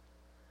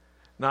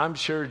 Now, I'm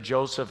sure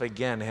Joseph,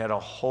 again, had a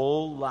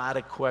whole lot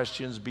of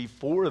questions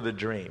before the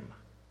dream.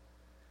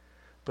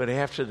 But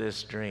after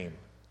this dream,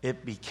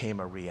 it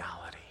became a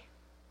reality.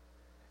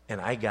 And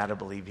I got to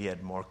believe he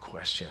had more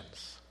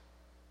questions.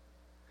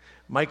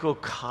 Michael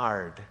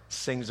Card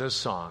sings a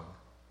song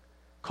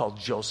called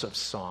Joseph's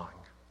Song.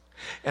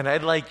 And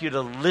I'd like you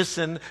to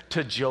listen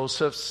to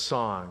Joseph's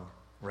song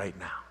right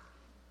now.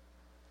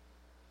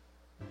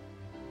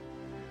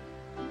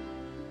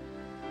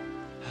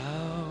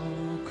 How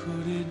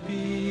could it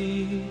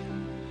be,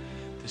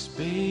 this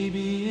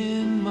baby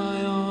in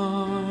my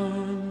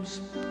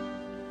arms,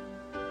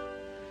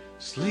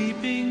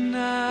 sleeping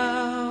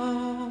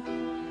now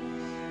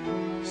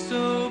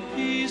so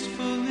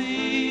peacefully,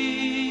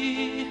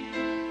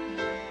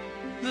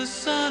 the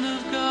Son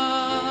of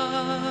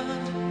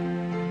God,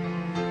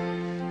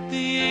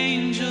 the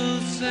angel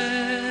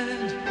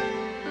said,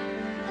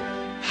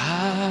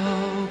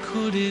 how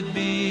could it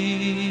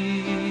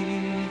be?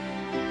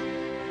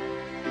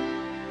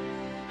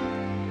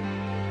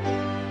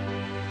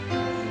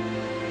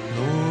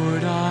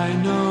 Lord, I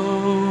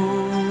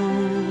know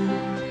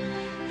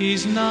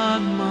he's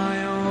not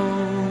my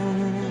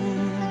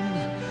own,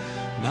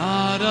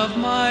 not of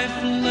my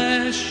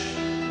flesh,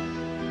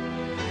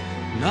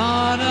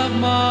 not of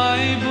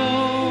my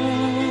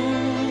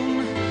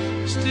bone.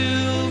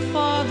 Still,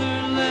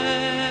 Father,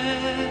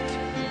 let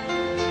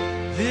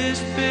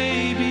this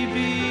baby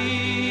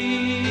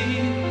be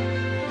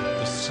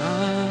the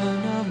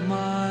son of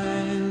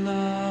my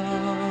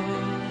love.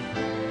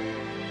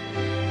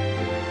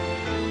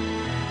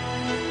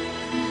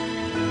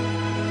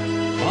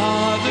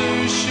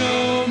 Father,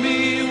 show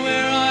me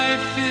where I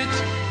fit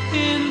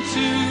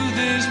into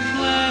this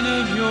plan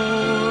of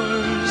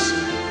yours.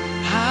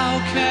 How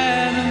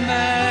can a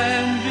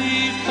man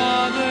be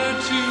father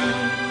to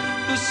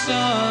the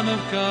Son of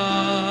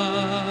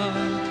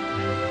God?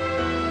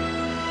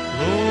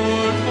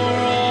 Lord, for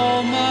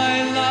all my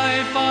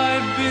life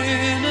I've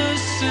been a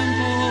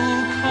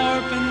simple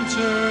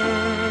carpenter.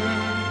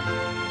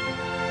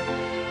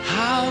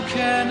 How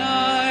can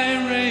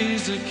I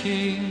raise a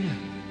king?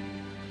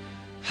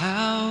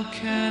 How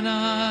can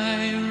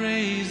I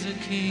raise a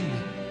king?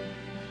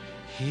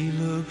 He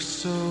looks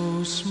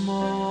so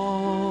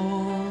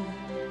small.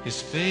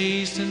 his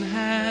face and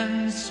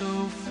hands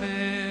so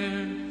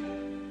fair.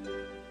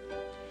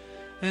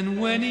 And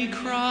when he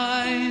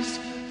cries,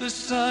 the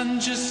sun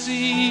just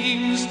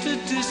seems to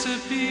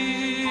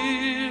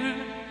disappear.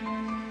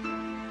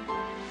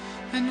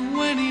 And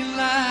when he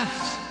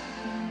laughs,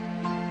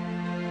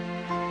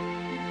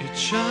 it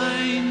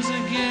shines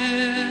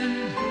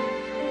again.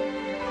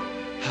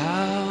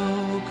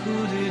 How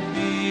could it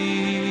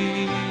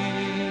be?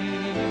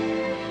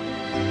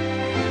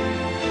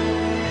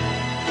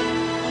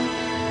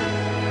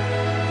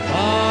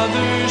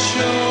 Father,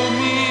 show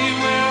me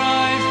where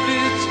I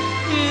fit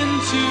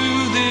into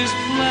this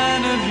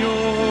plan of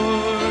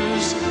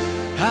yours.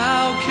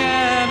 How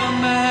can a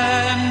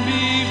man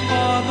be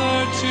father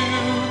to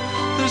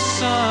the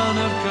Son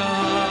of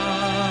God?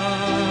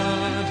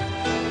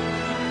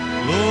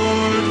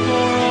 Lord,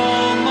 for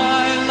all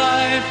my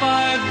life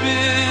I've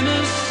been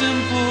a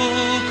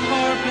simple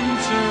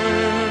carpenter.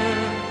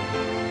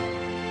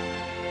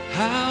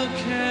 How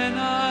can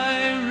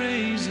I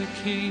raise a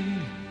king?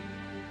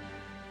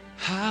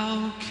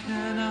 How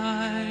can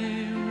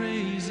I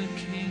raise a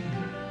king?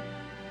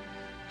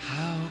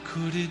 How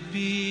could it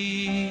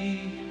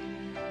be?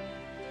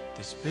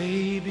 This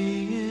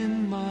baby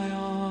in my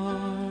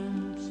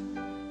arms,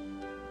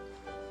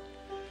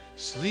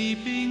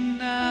 sleeping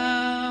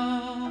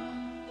now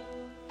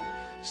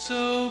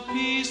so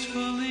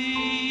peacefully,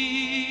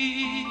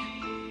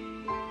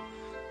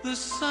 the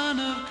Son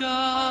of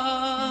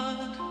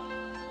God,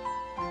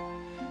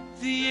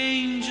 the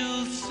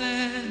angel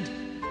said,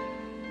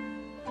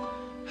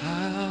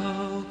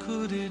 how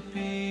could it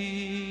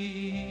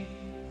be?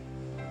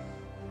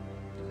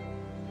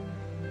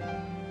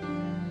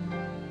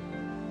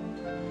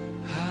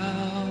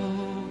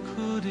 How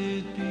could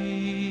it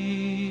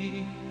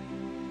be?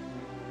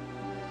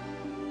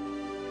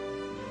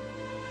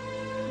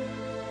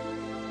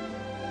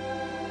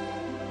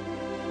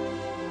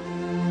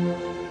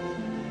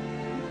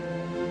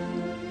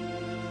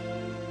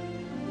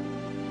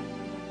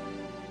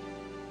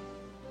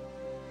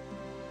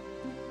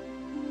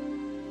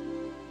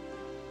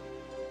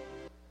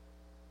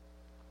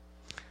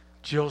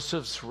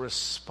 Joseph's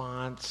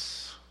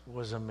response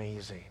was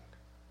amazing.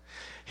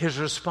 His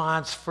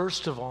response,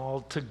 first of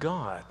all, to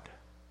God.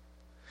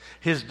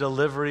 His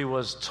delivery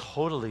was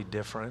totally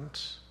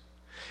different.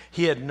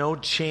 He had no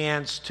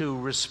chance to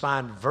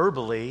respond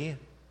verbally,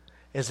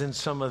 as in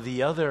some of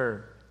the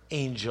other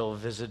angel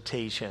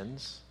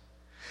visitations.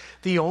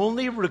 The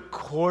only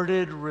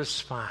recorded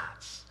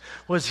response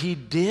was he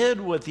did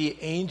what the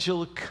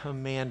angel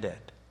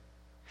commanded.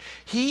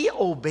 He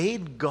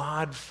obeyed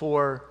God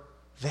for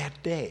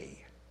that day,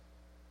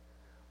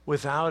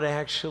 without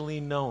actually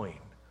knowing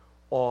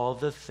all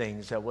the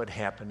things that would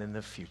happen in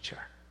the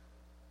future.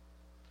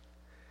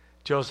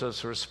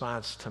 Joseph's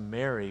response to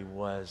Mary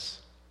was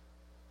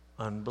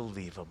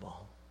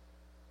unbelievable.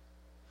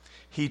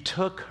 He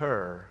took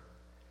her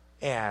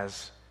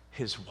as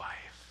his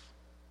wife.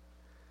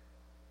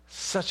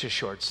 Such a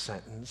short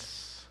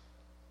sentence.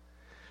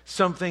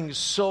 Something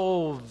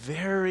so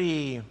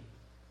very,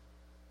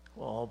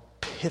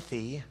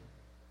 pithy.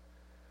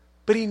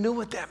 But he knew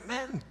what that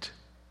meant.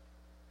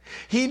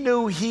 He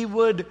knew he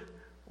would,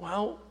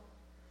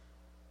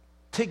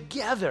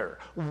 together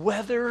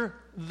weather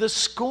the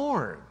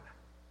scorn.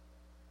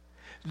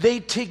 They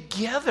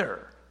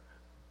together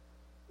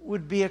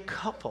would be a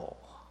couple.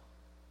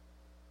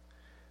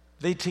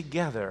 They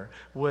together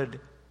would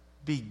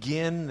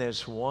begin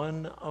this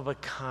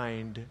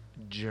one-of-a-kind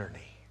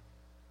journey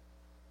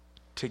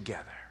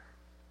together.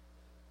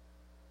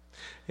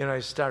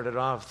 I started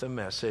off the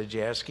message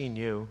asking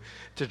you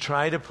to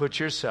try to put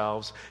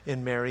yourselves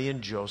in Mary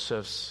and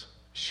Joseph's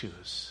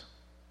shoes.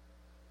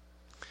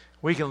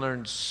 We can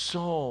learn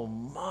so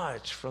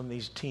much from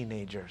these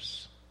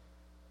teenagers.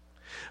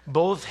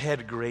 Both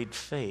had great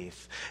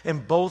faith,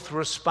 and both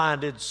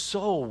responded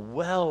so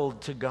well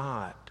to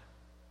God.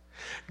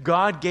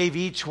 God gave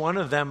each one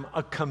of them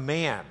a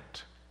command.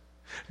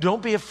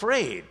 Don't be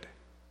afraid.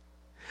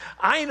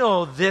 I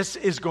know this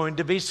is going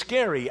to be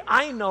scary.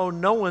 I know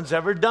no one's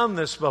ever done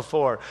this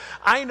before.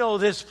 I know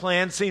this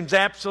plan seems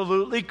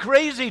absolutely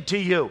crazy to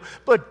you,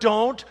 but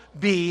don't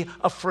be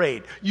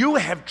afraid. You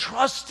have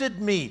trusted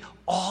me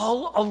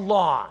all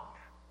along.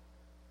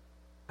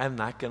 I'm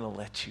not going to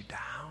let you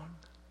down.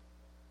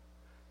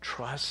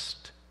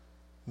 Trust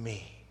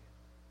me.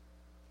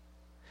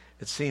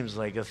 It seems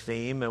like a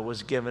theme. It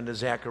was given to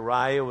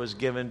Zechariah. It was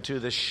given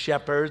to the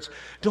shepherds.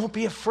 Don't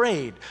be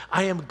afraid.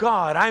 I am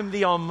God. I'm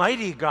the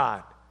Almighty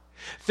God.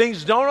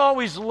 Things don't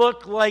always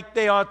look like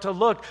they ought to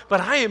look,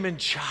 but I am in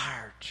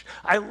charge.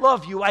 I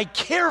love you. I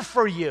care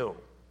for you.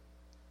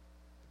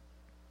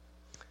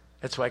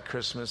 That's why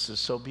Christmas is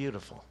so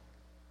beautiful.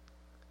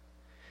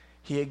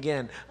 He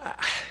again,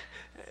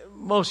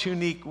 most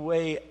unique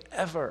way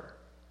ever,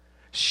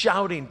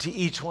 shouting to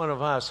each one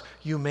of us,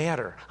 you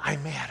matter. I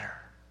matter.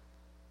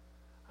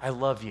 I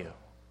love you.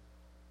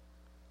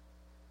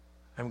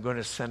 I'm going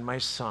to send my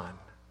son,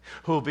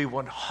 who will be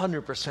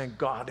 100%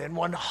 God and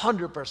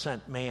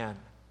 100% man.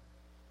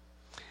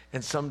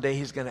 And someday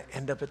he's going to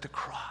end up at the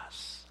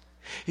cross.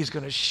 He's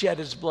going to shed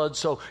his blood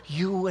so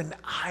you and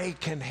I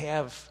can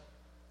have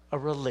a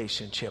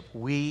relationship.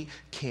 We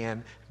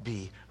can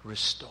be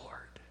restored.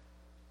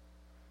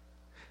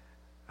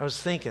 I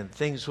was thinking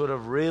things would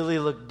have really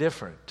looked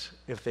different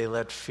if they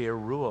let fear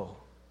rule.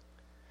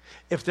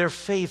 If their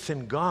faith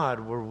in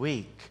God were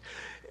weak,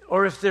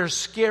 or if their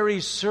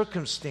scary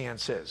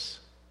circumstances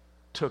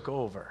took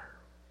over.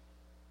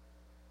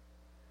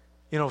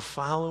 You know,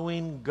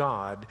 following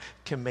God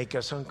can make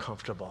us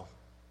uncomfortable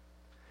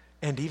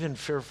and even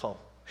fearful,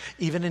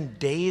 even in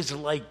days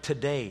like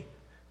today.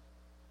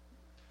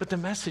 But the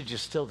message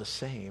is still the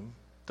same.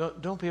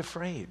 Don't be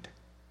afraid.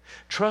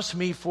 Trust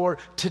me for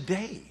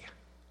today.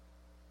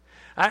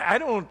 I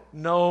don't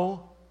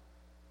know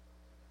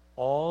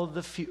all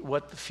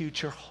what the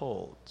future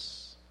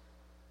holds,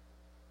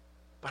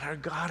 but our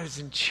God is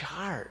in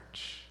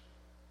charge.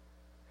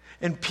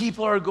 And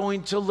people are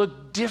going to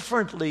look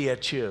differently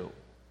at you.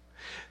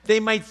 They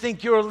might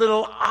think you're a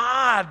little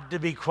odd, to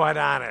be quite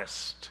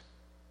honest.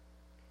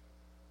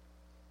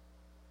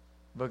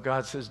 But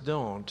God says,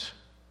 don't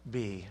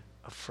be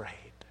afraid.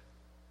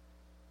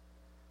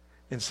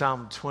 In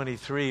Psalm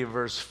 23,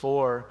 verse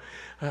 4,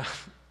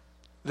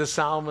 the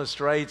psalmist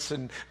writes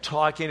and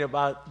talking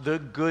about the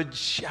good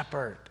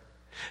shepherd.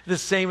 The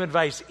same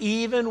advice,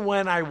 even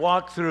when I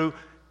walk through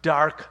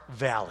dark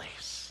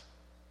valleys.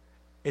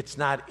 It's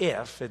not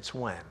if, it's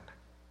when.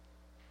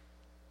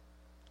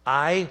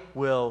 I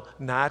will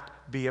not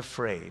be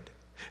afraid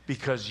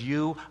because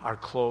you are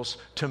close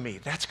to me.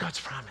 That's God's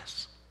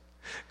promise.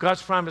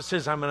 God's promise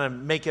says, I'm going to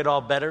make it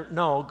all better.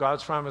 No,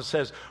 God's promise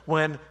says,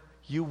 when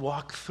you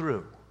walk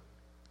through,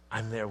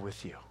 I'm there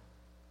with you.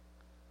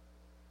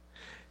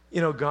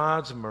 You know,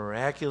 God's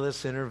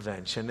miraculous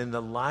intervention in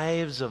the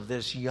lives of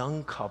this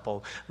young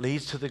couple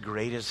leads to the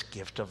greatest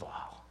gift of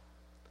all,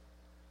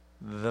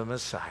 the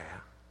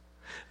Messiah,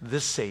 the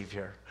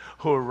Savior,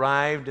 who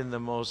arrived in the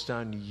most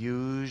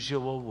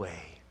unusual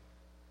way.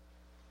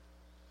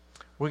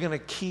 We're going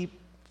to keep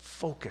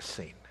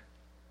focusing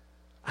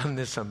on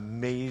this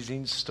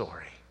amazing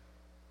story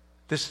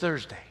this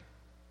Thursday.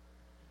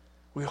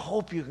 We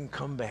hope you can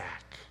come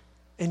back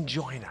and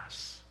join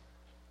us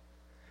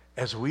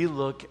as we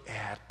look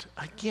at,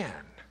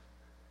 again,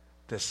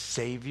 the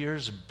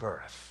Savior's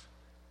birth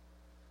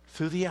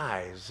through the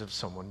eyes of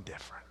someone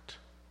different.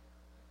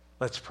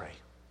 Let's pray.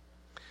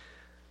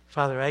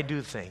 Father, I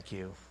do thank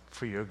you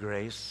for your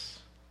grace.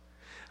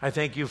 I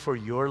thank you for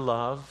your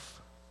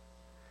love.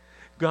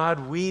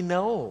 God, we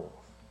know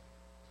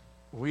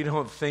we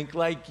don't think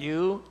like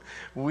you.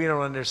 We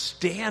don't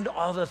understand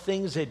all the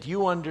things that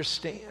you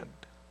understand.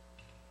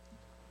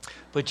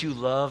 But you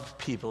love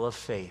people of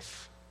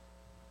faith.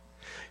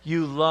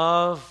 You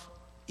love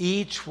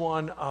each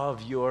one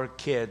of your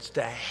kids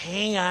to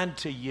hang on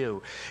to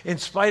you in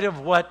spite of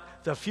what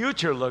the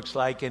future looks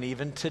like and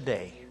even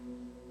today.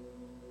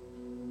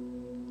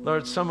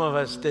 Lord, some of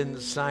us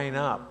didn't sign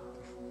up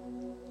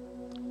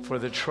for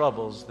the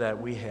troubles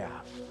that we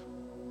have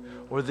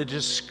or the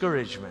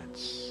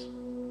discouragements.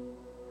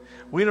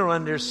 We don't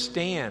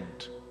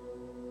understand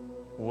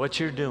what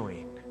you're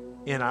doing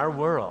in our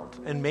world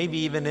and maybe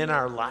even in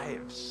our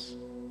lives.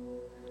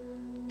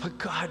 But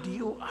God,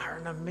 you are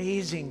an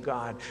amazing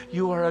God.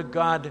 You are a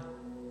God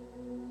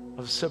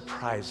of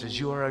surprises.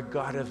 You are a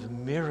God of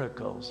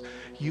miracles.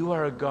 You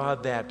are a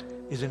God that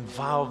is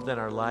involved in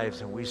our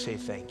lives, and we say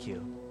thank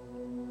you.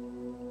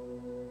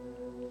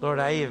 Lord,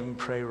 I even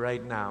pray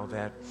right now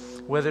that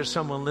whether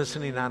someone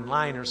listening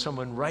online or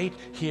someone right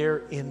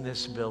here in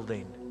this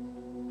building,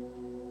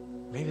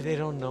 maybe they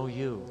don't know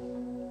you.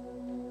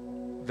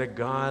 The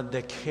God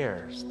that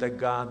cares, the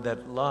God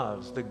that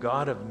loves, the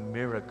God of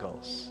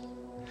miracles,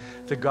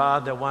 the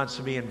God that wants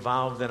to be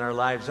involved in our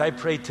lives. I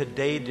pray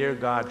today, dear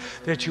God,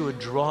 that you would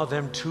draw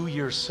them to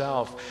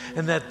yourself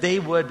and that they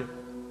would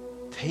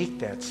take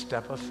that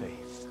step of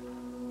faith,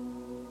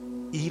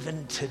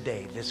 even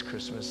today, this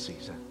Christmas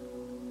season.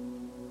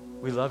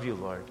 We love you,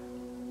 Lord.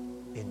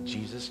 In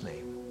Jesus'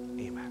 name,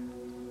 amen.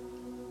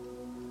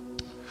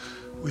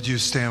 Would you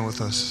stand with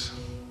us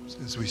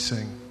as we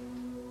sing?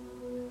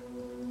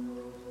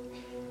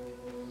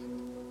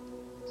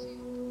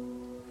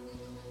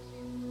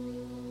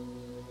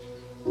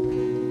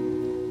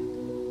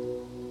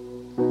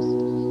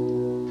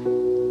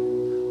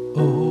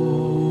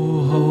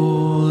 Oh,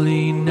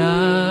 holy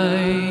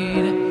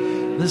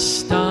night, the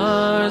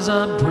stars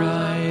are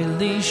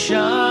brightly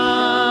shining.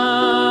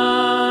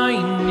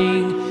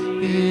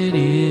 It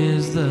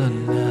is the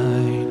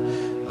night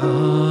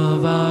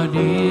of our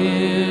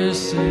dear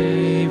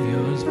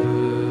Savior's birth.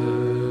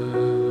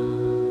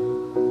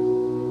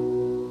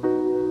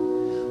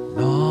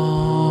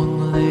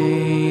 Long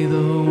lay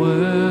the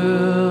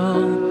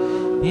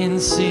world in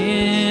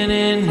sin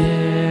and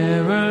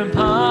error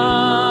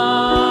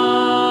pining,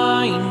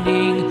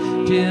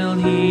 till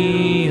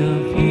he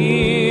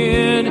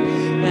appeared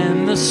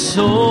and the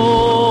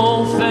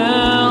soul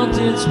felt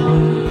its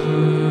worth.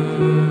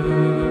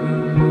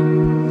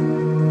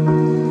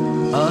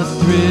 A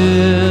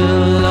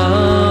thrill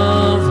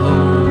of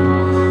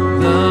hope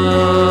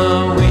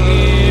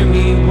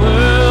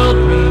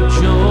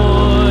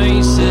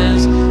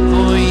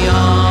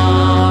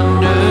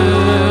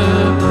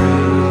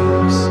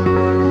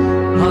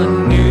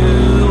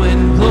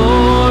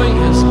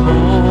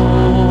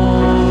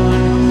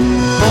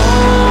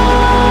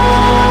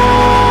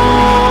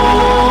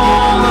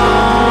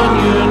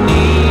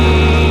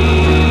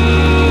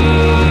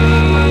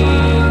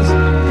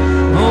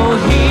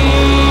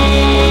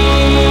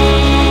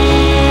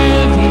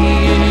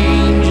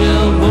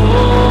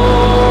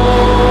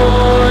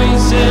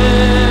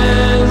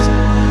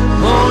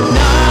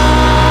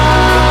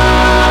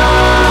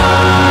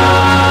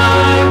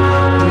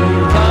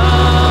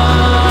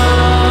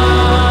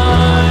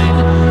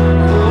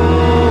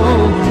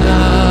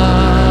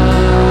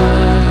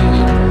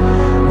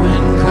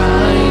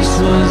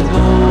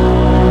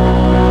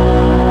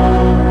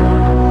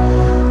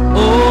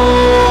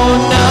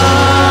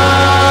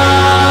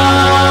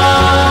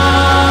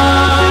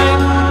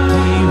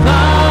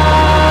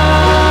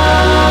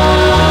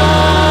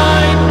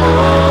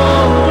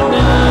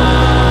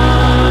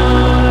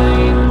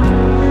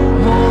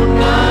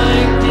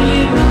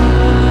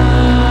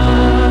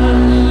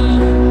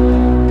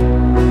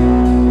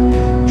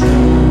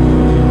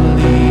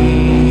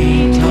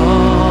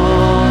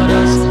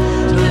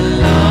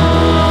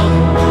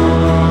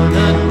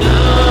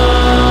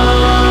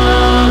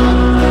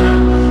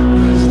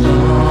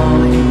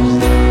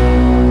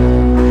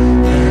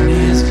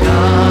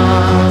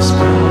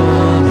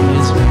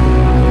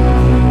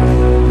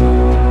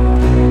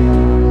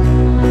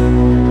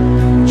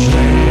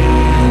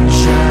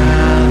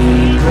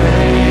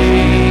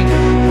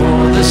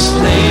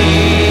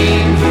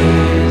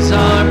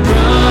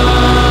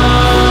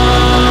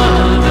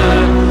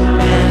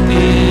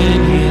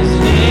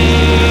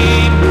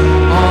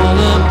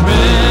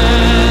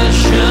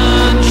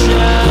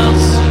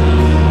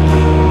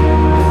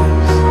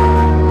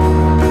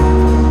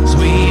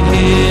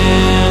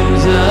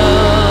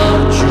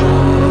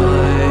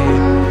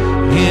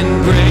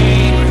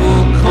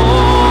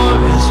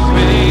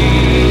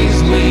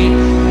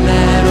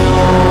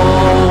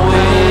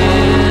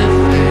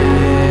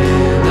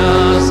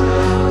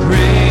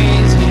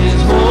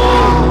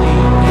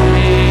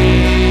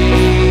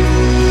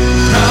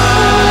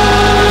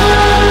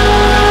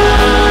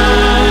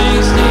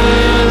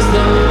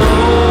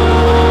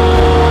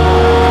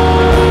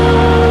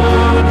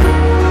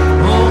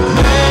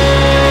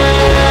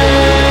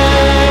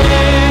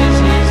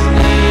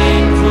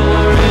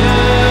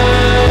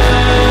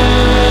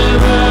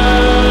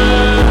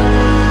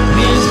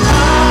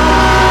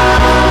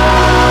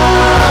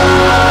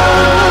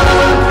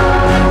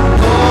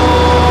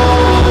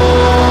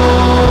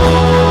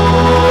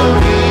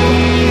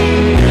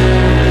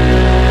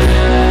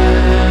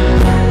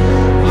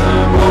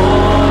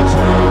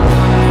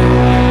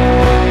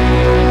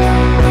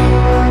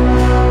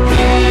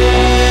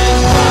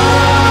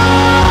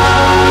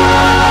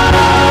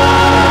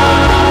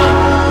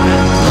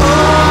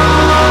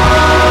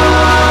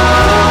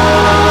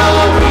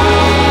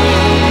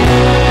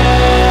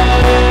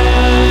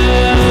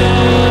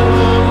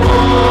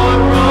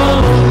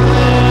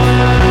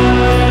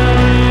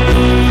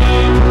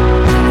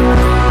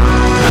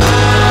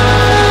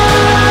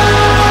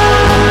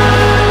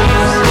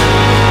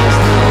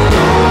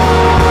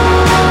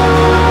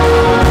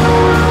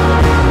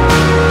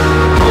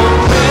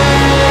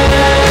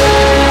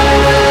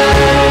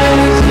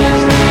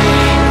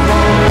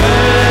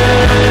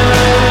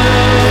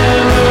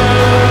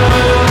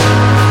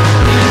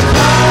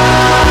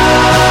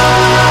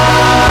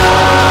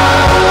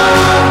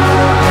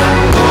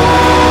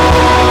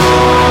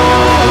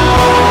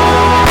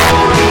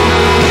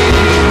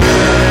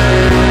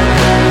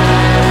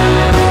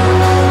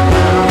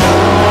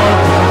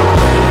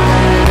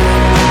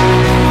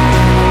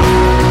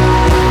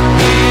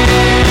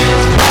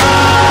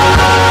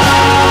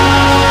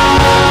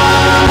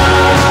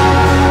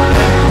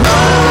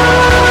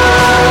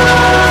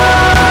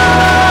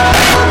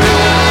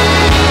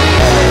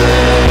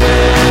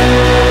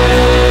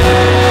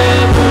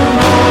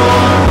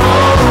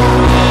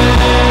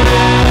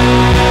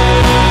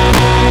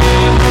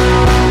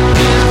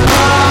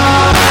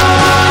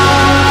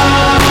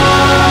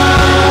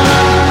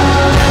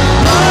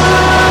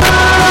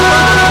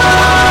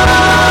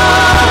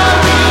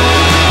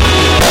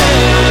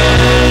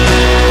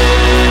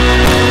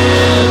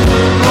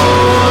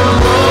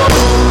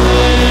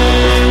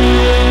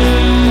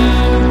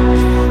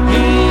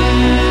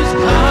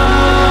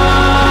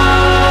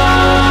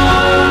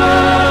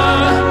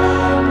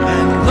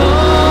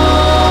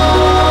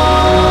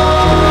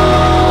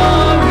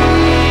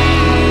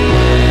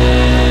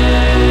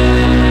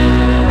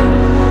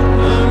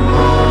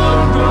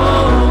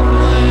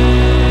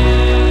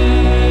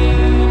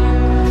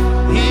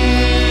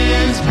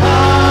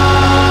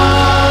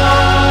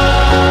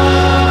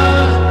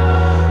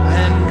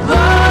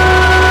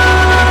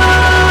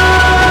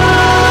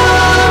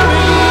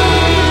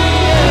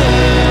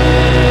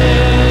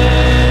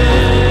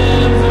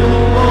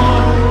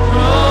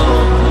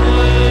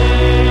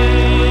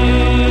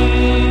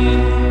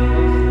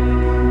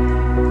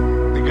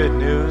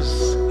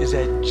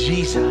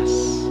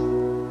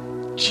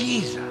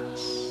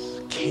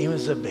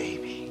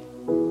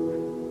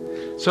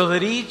so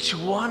that each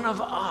one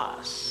of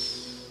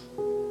us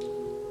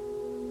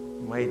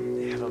might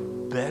have a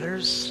better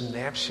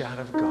snapshot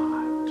of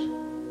God,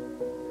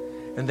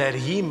 and that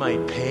he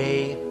might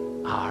pay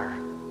our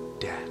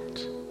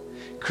debt.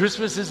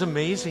 Christmas is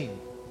amazing.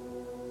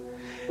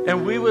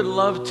 And we would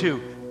love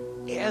to,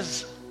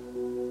 as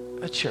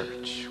a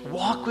church,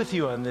 walk with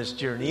you on this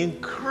journey,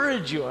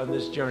 encourage you on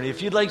this journey.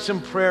 If you'd like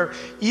some prayer,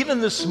 even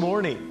this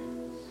morning,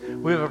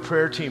 we have a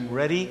prayer team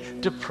ready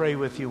to pray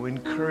with you,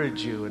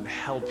 encourage you, and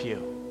help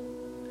you.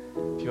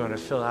 If you want to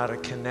fill out a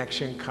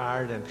connection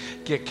card and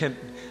get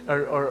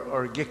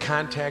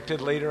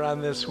contacted later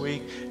on this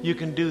week, you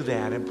can do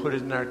that and put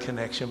it in our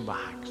connection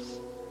box.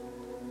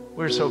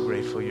 We're so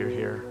grateful you're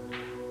here.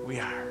 We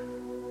are.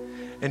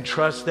 And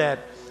trust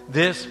that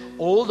this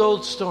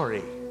old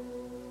story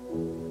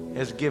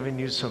has given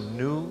you some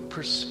new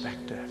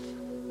perspective.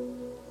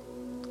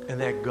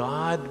 And that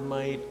God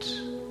might,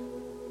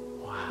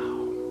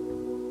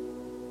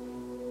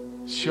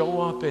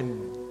 show up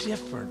in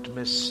different,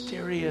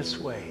 mysterious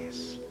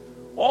ways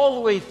all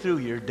the way through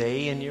your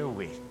day and your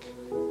week.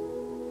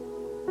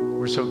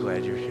 We're so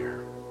glad you're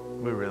here.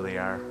 We really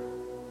are.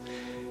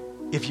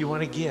 If you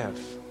want to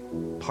give,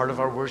 part of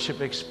our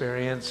worship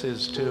experience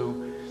is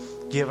to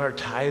give our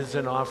tithes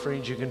and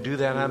offerings. You can do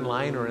that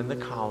online or in the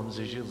columns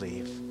as you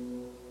leave.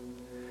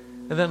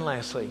 And then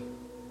lastly,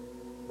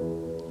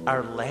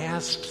 our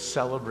last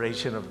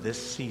celebration of this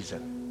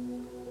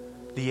season,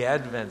 the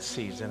Advent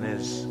season,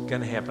 is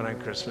going to happen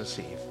on Christmas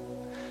Eve.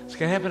 It's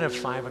going to happen at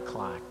 5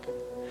 o'clock.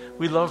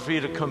 We'd love for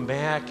you to come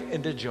back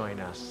and to join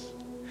us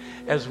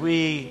as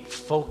we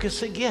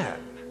focus again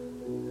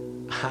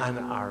on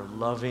our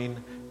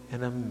loving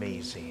and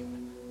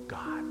amazing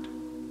God.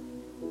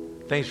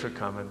 Thanks for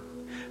coming.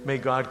 May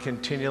God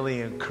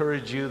continually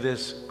encourage you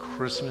this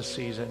Christmas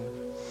season,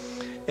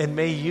 and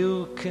may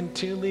you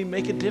continually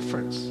make a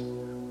difference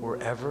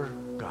wherever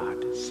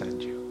God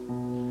sends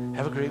you.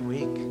 Have a great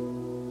week.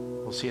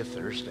 We'll see you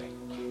Thursday.